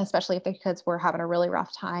wanted, especially if their kids were having a really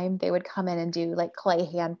rough time, they would come in and do like clay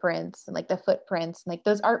handprints and like the footprints and like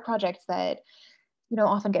those art projects that you don't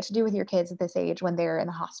often get to do with your kids at this age when they're in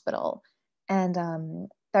the hospital. And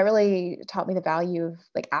that really taught me the value of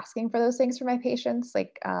like asking for those things for my patients.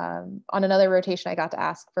 Like on another rotation, I got to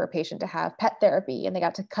ask for a patient to have pet therapy and they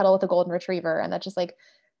got to cuddle with a golden retriever. And that just like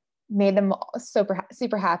made them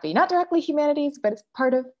super happy. Not directly humanities, but it's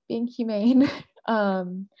part of being humane.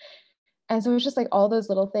 And so it's just like all those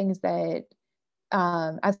little things that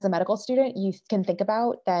as a medical student, you can think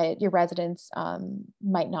about that your residents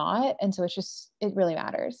might not. And so it really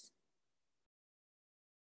matters.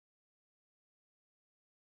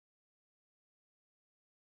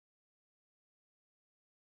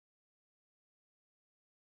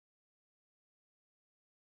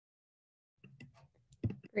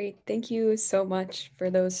 Great. Thank you so much for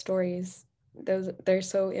those stories. They're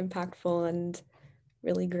so impactful and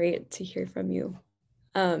really great to hear from you.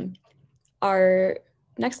 Our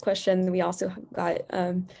next question we also got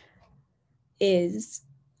is,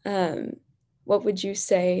 what would you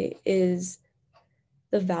say is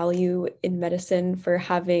the value in medicine for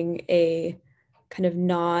having a kind of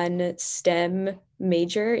non-STEM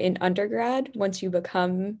major in undergrad once you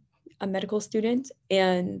become a medical student?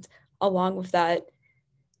 And along with that,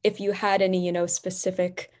 if you had any,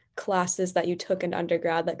 specific classes that you took in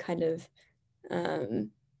undergrad that kind of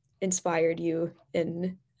inspired you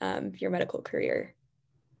in your medical career?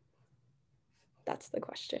 That's the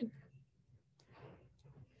question.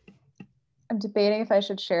 I'm debating if I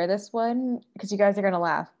should share this one because you guys are going to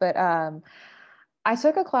laugh, but I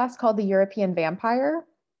took a class called the European Vampire.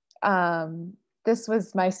 This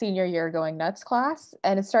was my senior year going nuts class,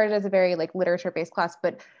 and it started as a very like literature-based class,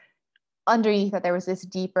 but underneath that there was this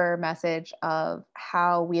deeper message of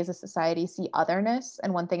how we as a society see otherness.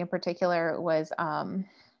 And one thing in particular was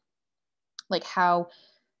like how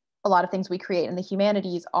a lot of things we create in the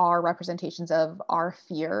humanities are representations of our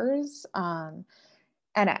fears. And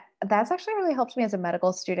that's actually really helped me as a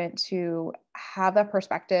medical student to have that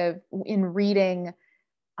perspective in reading.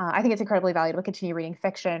 I think it's incredibly valuable to continue reading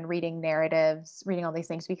fiction, reading narratives, reading all these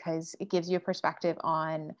things, because it gives you a perspective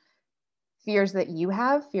on fears that you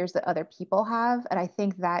have, fears that other people have. And I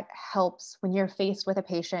think that helps when you're faced with a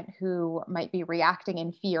patient who might be reacting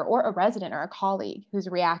in fear, or a resident or a colleague who's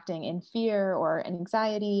reacting in fear or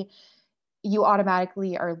anxiety. You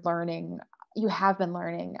automatically are learning, you have been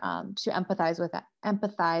learning to empathize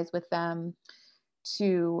with them,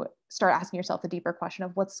 to start asking yourself the deeper question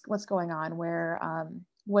of what's going on,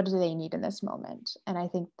 what do they need in this moment? And I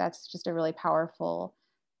think that's just a really powerful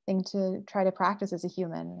thing to try to practice as a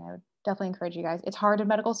human. And I would definitely encourage you guys. It's hard in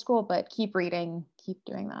medical school, but keep reading, keep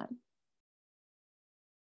doing that.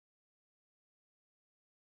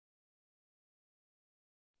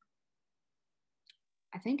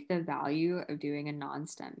 I think the value of doing a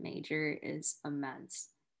non-STEM major is immense.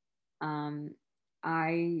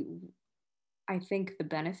 I think the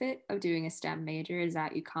benefit of doing a STEM major is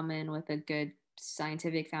that you come in with a good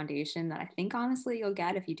scientific foundation that I think honestly you'll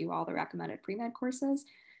get if you do all the recommended pre-med courses,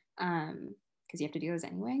 because you have to do those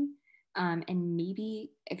anyway. And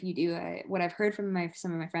maybe if you do what I've heard from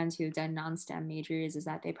some of my friends who have done non-STEM majors is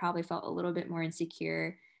that they probably felt a little bit more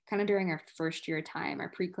insecure kind of during our first year time,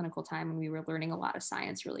 our preclinical time, when we were learning a lot of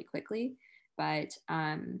science really quickly. But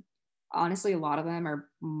honestly, a lot of them are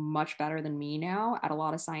much better than me now at a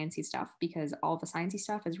lot of sciencey stuff, because all the sciencey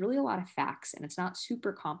stuff is really a lot of facts and it's not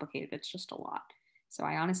super complicated. It's just a lot. So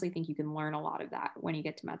I honestly think you can learn a lot of that when you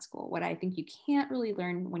get to med school. What I think you can't really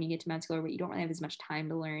learn when you get to med school, or what you don't really have as much time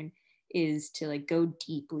to learn, is to like go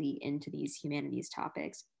deeply into these humanities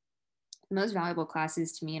topics. The most valuable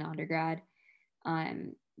classes to me in undergrad,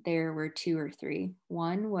 there were 2 or 3.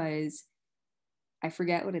 One was, I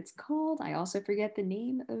forget what it's called. I also forget the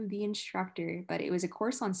name of the instructor, but it was a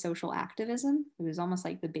course on social activism. It was almost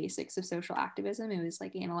like the basics of social activism. It was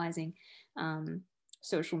like analyzing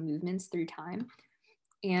social movements through time.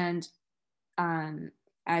 And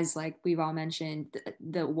as like we've all mentioned,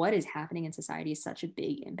 the what is happening in society is such a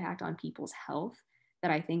big impact on people's health that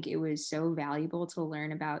I think it was so valuable to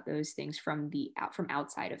learn about those things from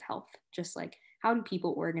outside of health. Just like, how do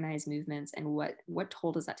people organize movements, and what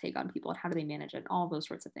toll does that take on people, and how do they manage it, and all those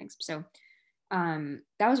sorts of things. So that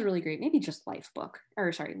was really great. Maybe just life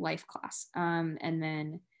class. And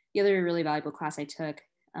then the other really valuable class I took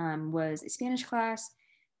was a Spanish class.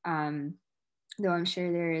 Though I'm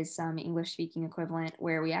sure there is some English speaking equivalent,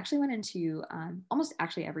 where we actually went into almost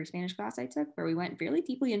actually every Spanish class I took, where we went really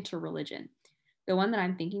deeply into religion. The one that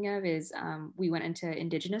I'm thinking of is we went into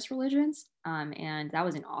indigenous religions, and that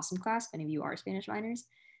was an awesome class. If any of you are Spanish minors.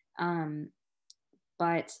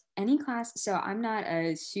 But any class, so I'm not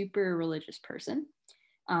a super religious person,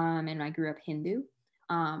 and I grew up Hindu,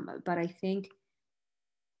 but I think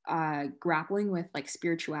grappling with like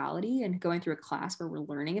spirituality and going through a class where we're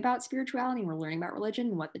learning about spirituality and we're learning about religion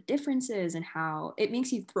and what the difference is and how it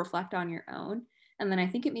makes you reflect on your own. And then I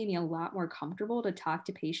think it made me a lot more comfortable to talk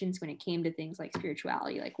to patients when it came to things like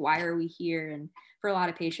spirituality, like why are we here? And for a lot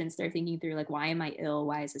of patients, they're thinking through like, why am I ill?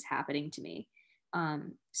 Why is this happening to me?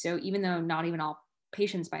 So even though not even all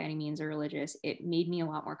patients by any means are religious, it made me a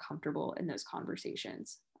lot more comfortable in those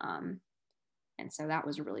conversations. And so that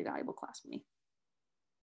was a really valuable class for me.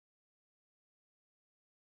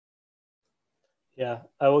 Yeah,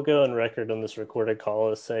 I will go on record on this recorded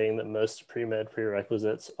call as saying that most pre-med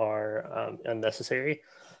prerequisites are unnecessary.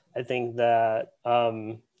 I think that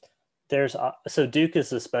so Duke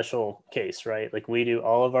is a special case, right? Like we do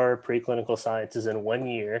all of our preclinical sciences in 1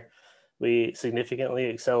 year. We significantly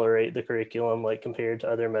accelerate the curriculum like compared to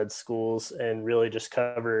other med schools and really just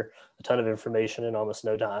cover a ton of information in almost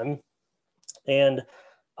no time. And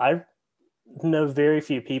I know very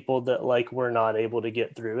few people that like were not able to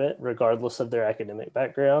get through it regardless of their academic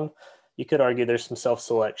background. You could argue there's some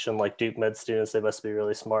self-selection, like Duke med students, they must be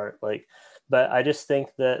really smart, like, but I just think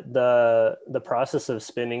that the process of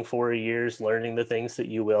spending 4 years learning the things that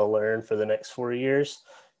you will learn for the next 4 years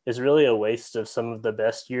is really a waste of some of the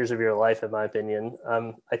best years of your life, in my opinion.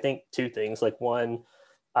 I think two things, like one,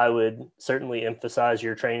 I would certainly emphasize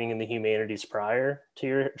your training in the humanities prior to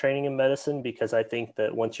your training in medicine, because I think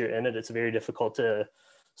that once you're in it, it's very difficult to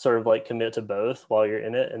sort of like commit to both while you're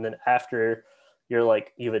in it. And then after you're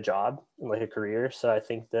like, you have a job and like a career. So I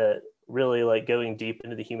think that really like going deep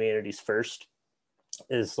into the humanities first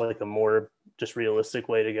is like a more just realistic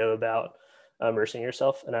way to go about immersing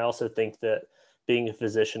yourself. And I also think that being a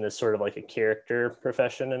physician is sort of like a character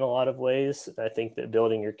profession in a lot of ways. I think that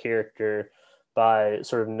building your character by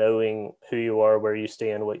sort of knowing who you are, where you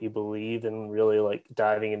stand, what you believe, and really like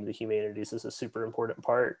diving into the humanities is a super important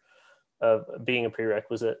part of being a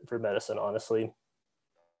prerequisite for medicine, honestly.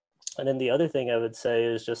 And then the other thing I would say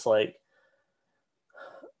is just like,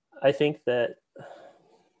 I think that,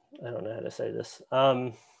 I don't know how to say this.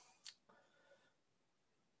 I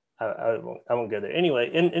won't go there. Anyway,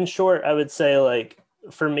 in short, I would say like,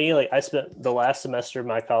 for me, like I spent the last semester of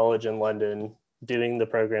my college in London doing the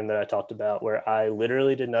program that I talked about, where I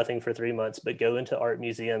literally did nothing for 3 months, but go into art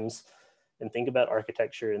museums and think about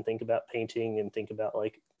architecture and think about painting and think about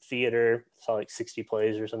like theater. Saw like 60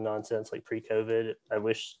 plays or some nonsense like pre-COVID. I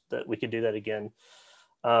wish that we could do that again.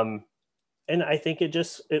 And I think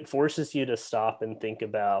it forces you to stop and think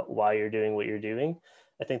about why you're doing what you're doing.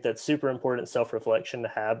 I think that's super important self-reflection to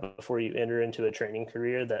have before you enter into a training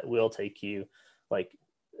career that will take you like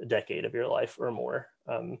a decade of your life or more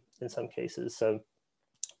in some cases. So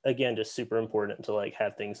again, just super important to like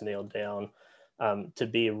have things nailed down, to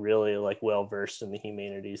be really like well-versed in the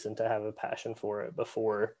humanities and to have a passion for it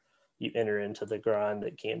before you enter into the grind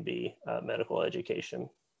that can be medical education.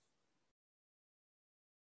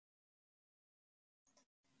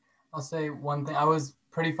 I'll say one thing. I was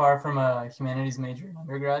pretty far from a humanities major in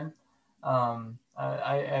undergrad.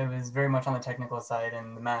 I was very much on the technical side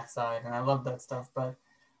and the math side, and I loved that stuff. But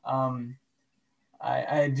I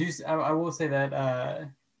will say that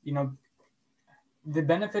you know, the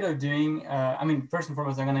benefit of doing. I mean, first and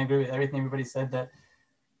foremost, I'm going to agree with everything everybody said. That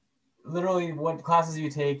literally, what classes you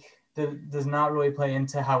take does not really play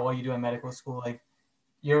into how well you do in medical school. Like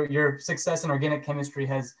your success in organic chemistry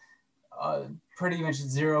has pretty much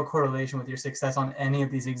zero correlation with your success on any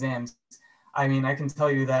of these exams. I mean, I can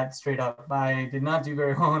tell you that straight up. I did not do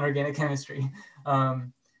very well in organic chemistry.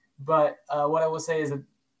 But what I will say is that,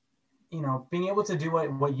 you know, being able to do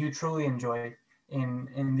what you truly enjoy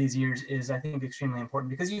in these years is, I think, extremely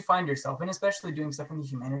important, because you find yourself, and especially doing stuff in the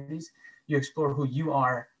humanities, you explore who you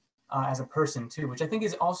are as a person too, which I think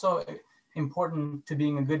is also important to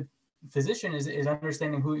being a good physician, is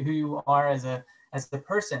understanding who you are as a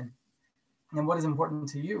person and what is important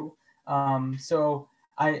to you. So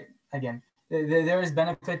again, there is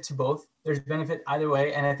benefit to both. There's benefit either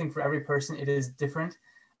way. And I think for every person, it is different.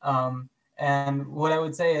 And what I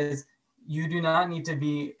would say is, you do not need to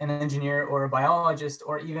be an engineer or a biologist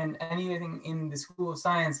or even anything in the School of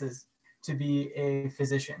Sciences to be a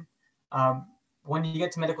physician. When you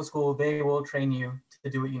get to medical school, they will train you to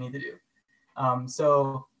do what you need to do.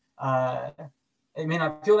 It may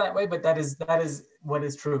not feel that way, but that is what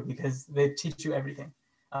is true, because they teach you everything.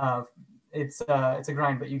 It's a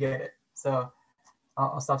grind, but you get it. So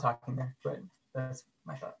I'll stop talking there, but that's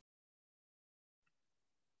my thought.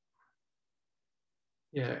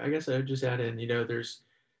 Yeah, I guess I would just add in, there's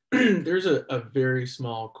there's a very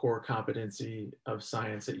small core competency of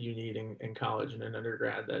science that you need in college and in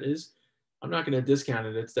undergrad that is, I'm not going to discount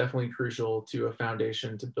it. It's definitely crucial to a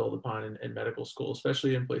foundation to build upon in medical school,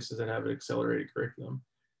 especially in places that have an accelerated curriculum.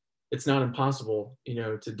 It's not impossible,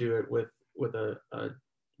 to do it with a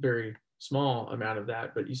very small amount of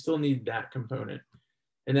that, but you still need that component.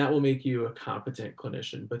 And that will make you a competent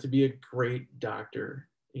clinician. But to be a great doctor,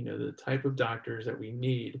 the type of doctors that we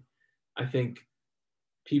need, I think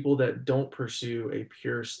people that don't pursue a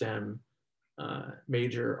pure STEM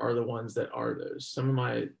major are the ones that are those. Some of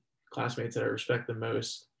my classmates that I respect the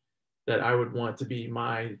most, that I would want to be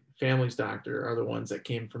my family's doctor, are the ones that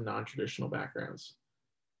came from non-traditional backgrounds.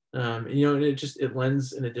 And it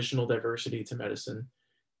lends an additional diversity to medicine.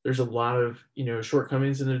 There's a lot of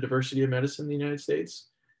shortcomings in the diversity of medicine in the United States,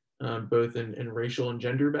 both in racial and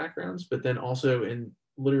gender backgrounds, but then also in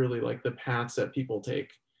literally like the paths that people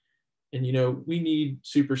take. And we need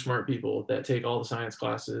super smart people that take all the science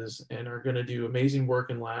classes and are going to do amazing work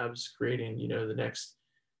in labs, creating the next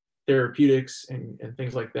therapeutics and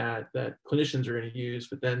things like that clinicians are going to use.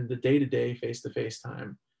 But then the day-to-day face-to-face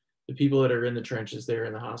time, the people that are in the trenches there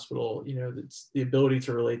in the hospital, it's the ability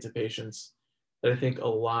to relate to patients, that I think a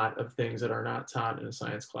lot of things that are not taught in a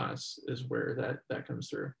science class is where that comes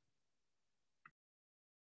through.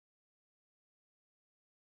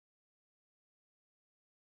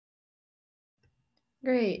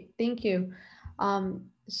 Great, thank you.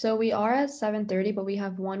 So we are at 7:30, but we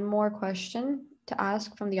have one more question to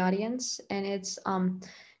ask from the audience, and it's,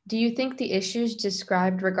 do you think the issues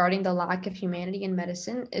described regarding the lack of humanity in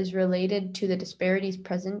medicine is related to the disparities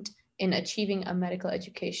present in achieving a medical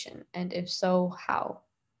education? And if so, how?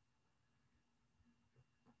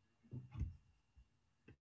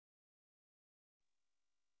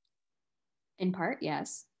 In part,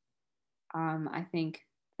 yes. I think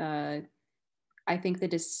the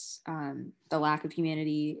lack of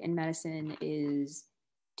humanity in medicine is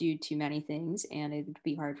due to many things, and it would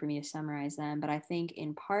be hard for me to summarize them. But I think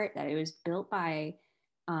in part that it was built by,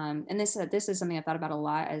 and this is something I thought about a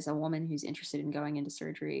lot as a woman who's interested in going into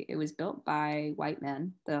surgery. It was built by white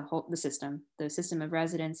men. The system of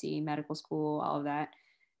residency, medical school, all of that.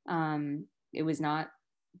 It was not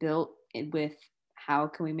built with how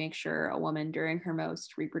can we make sure a woman during her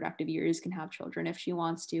most reproductive years can have children if she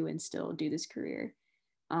wants to and still do this career.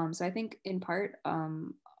 So I think in part,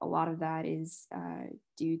 a lot of that is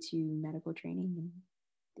due to medical training and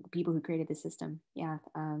the people who created the system. Yeah.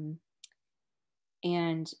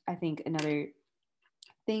 And I think another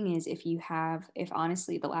thing is if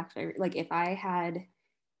honestly the lack of, like if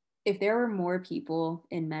there were more people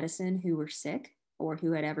in medicine who were sick or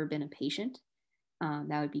who had ever been a patient,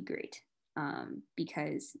 that would be great.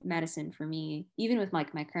 Because medicine for me, even with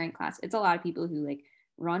like my current class, it's a lot of people who like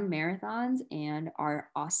run marathons and are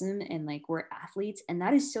awesome and like we're athletes, and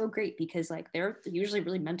that is so great because like they're usually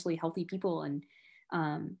really mentally healthy people, and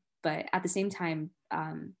but at the same time,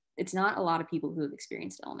 it's not a lot of people who have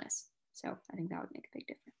experienced illness, so I think that would make a big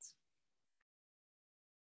difference.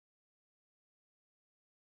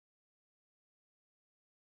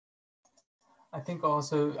 I think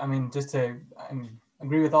also, I mean, just to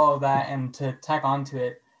agree with all of that and to tack onto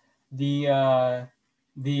it, the how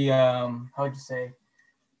would you say,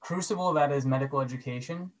 crucible that is medical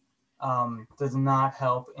education does not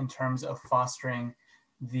help in terms of fostering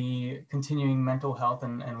the continuing mental health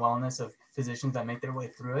and wellness of physicians that make their way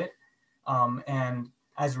through it. And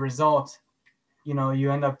as a result,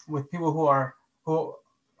 you end up with people who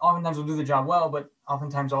oftentimes will do the job well, but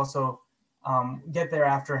oftentimes also get there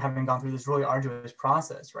after having gone through this really arduous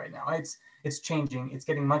process. Right now, it's changing. It's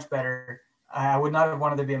getting much better. I would not have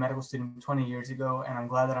wanted to be a medical student 20 years ago, and I'm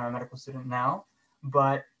glad that I'm a medical student now.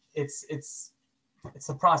 But it's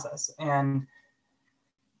a process, and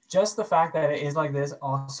just the fact that it is like this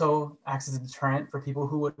also acts as a deterrent for people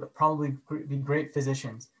who would probably be great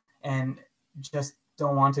physicians and just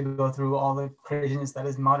don't want to go through all the craziness that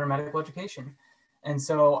is modern medical education. And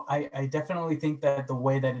so I definitely think that the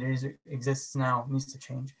way that it exists now needs to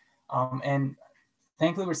change. And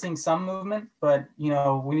thankfully we're seeing some movement, but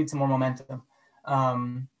we need some more momentum.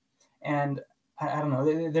 And I don't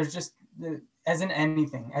know, there's just, as in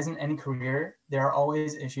anything, as in any career, there are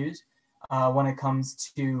always issues when it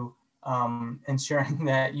comes to ensuring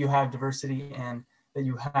that you have diversity and that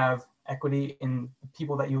you have equity in the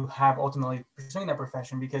people that you have ultimately pursuing that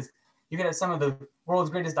profession, because you could have some of the world's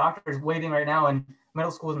greatest doctors waiting right now in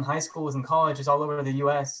middle schools and high schools and colleges all over the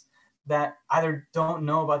US that either don't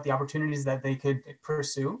know about the opportunities that they could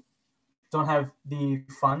pursue, don't have the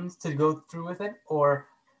funds to go through with it, or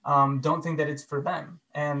don't think that it's for them.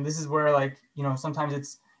 And this is where, like, you know, sometimes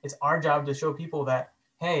it's our job to show people that,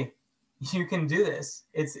 hey, you can do this.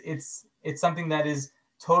 It's something that is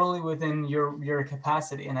totally within your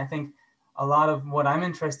capacity. And I think a lot of what I'm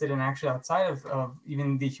interested in actually outside of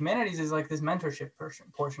even the humanities is like this mentorship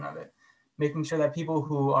portion of it, making sure that people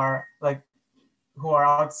who are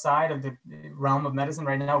outside of the realm of medicine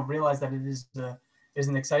right now realize that it is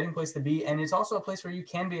an exciting place to be, and it's also a place where you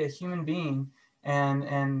can be a human being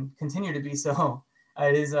and continue to be so.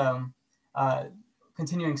 It is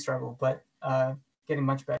continuing struggle, but getting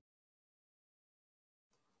much better.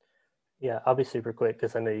 Yeah, I'll be super quick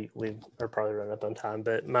because I know we are probably running up on time,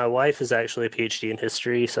 but my wife is actually a PhD in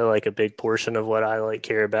history. So like a big portion of what I like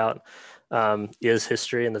care about is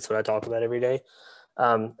history. And that's what I talk about every day.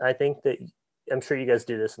 I think that I'm sure you guys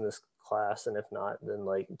do this in this class. And if not, then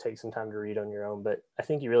like take some time to read on your own. But I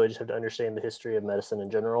think you really just have to understand the history of medicine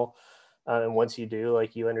in general. And once you do,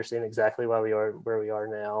 like you understand exactly why we are where we are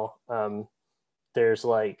now. There's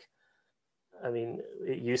like, I mean,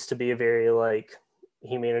 it used to be a very like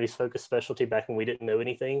humanities focused specialty back when we didn't know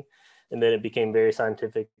anything, and then it became very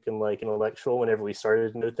scientific and like intellectual whenever we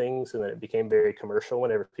started to know things, and then it became very commercial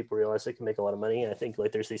whenever people realized it can make a lot of money. And I think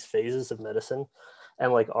like there's these phases of medicine,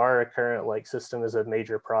 and like our current like system is a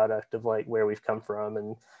major product of like where we've come from.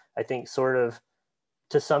 And I think sort of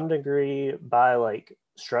to some degree by like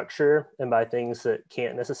structure and by things that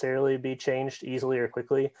can't necessarily be changed easily or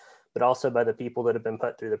quickly, but also by the people that have been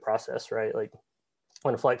put through the process, right? Like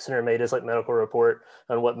when Flexner made his like medical report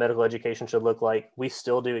on what medical education should look like, we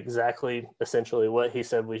still do exactly essentially what he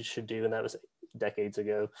said we should do, and that was decades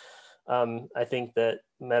ago. I think that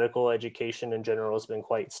medical education in general has been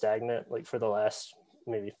quite stagnant, like for the last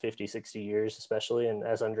maybe 50, 60 years, especially. And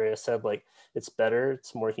as Andrea said, like it's better,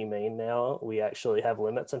 it's more humane now. We actually have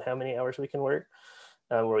limits on how many hours we can work.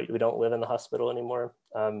 We don't live in the hospital anymore.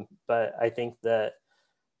 But I think that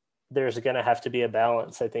there's going to have to be a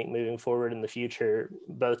balance, I think, moving forward in the future,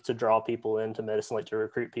 both to draw people into medicine, like to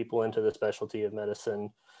recruit people into the specialty of medicine.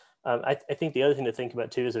 I think the other thing to think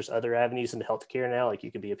about too is there's other avenues into healthcare now. Like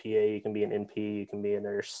you could be a PA, you can be an NP, you can be a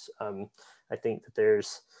nurse. I think that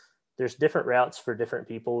there's different routes for different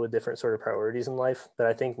people with different sort of priorities in life. But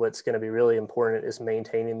I think what's going to be really important is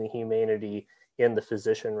maintaining the humanity in the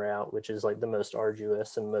physician route, which is like the most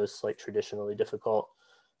arduous and most like traditionally difficult.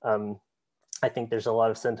 I think there's a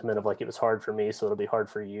lot of sentiment of like, it was hard for me, so it'll be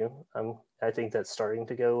hard for you. I think that's starting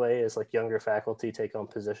to go away as like younger faculty take on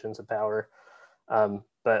positions of power.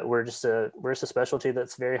 But we're just a specialty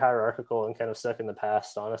that's very hierarchical and kind of stuck in the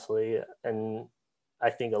past, honestly. And I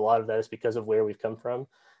think a lot of that is because of where we've come from,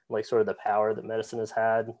 like sort of the power that medicine has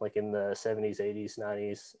had, like in the 70s, 80s,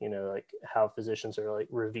 90s, you know, like how physicians are like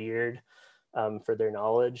revered for their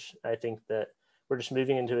knowledge. I think that we're just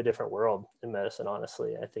moving into a different world in medicine,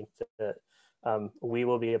 honestly. I think that we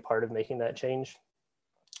will be a part of making that change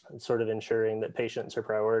and sort of ensuring that patients are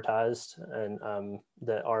prioritized and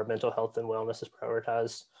that our mental health and wellness is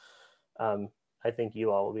prioritized. I think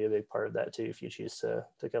you all will be a big part of that too if you choose to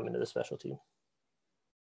come into the specialty.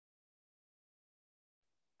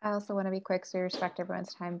 I also want to be quick so we respect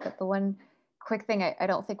everyone's time, but the one quick thing I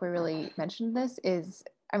don't think we really mentioned this is,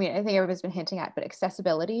 I mean, I think everybody's been hinting at, but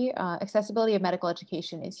accessibility. Accessibility of medical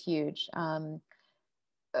education is huge.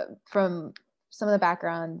 From some of the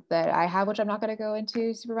background that I have, which I'm not going to go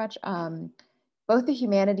into super much, both the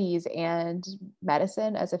humanities and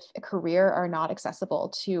medicine as a career are not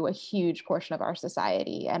accessible to a huge portion of our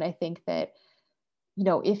society. And I think that, you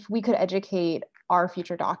know, if we could educate our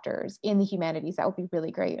future doctors in the humanities, that would be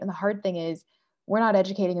really great. And the hard thing is we're not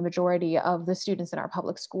educating a majority of the students in our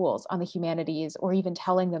public schools on the humanities, or even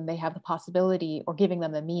telling them they have the possibility or giving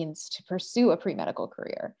them the means to pursue a pre-medical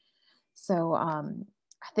career. So I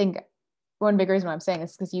think one big reason why I'm saying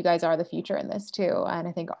this is because you guys are the future in this too. And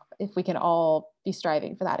I think if we can all be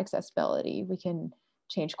striving for that accessibility, we can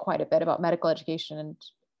change quite a bit about medical education and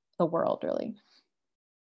the world, really.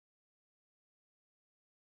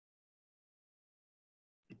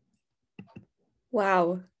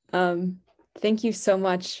 Wow. Thank you so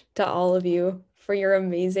much to all of you for your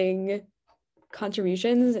amazing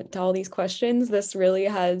contributions to all these questions. This really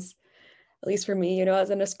has, at least for me, you know, as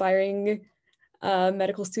an aspiring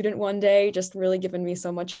medical student one day, just really given me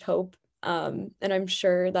so much hope. And I'm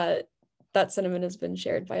sure that that sentiment has been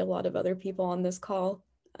shared by a lot of other people on this call.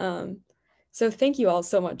 So thank you all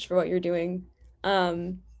so much for what you're doing.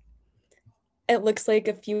 It looks like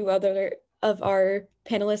a few other of our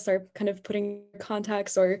panelists are kind of putting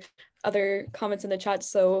contacts or other comments in the chat.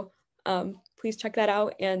 So please check that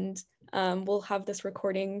out, and we'll have this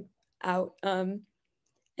recording out in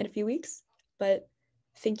a few weeks. But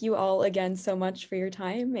thank you all again so much for your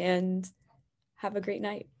time, and have a great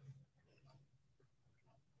night.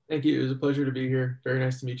 Thank you. It was a pleasure to be here. Very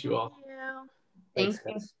nice to meet you all. Thank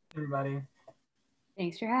you. Everybody.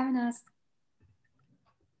 Thanks for having us.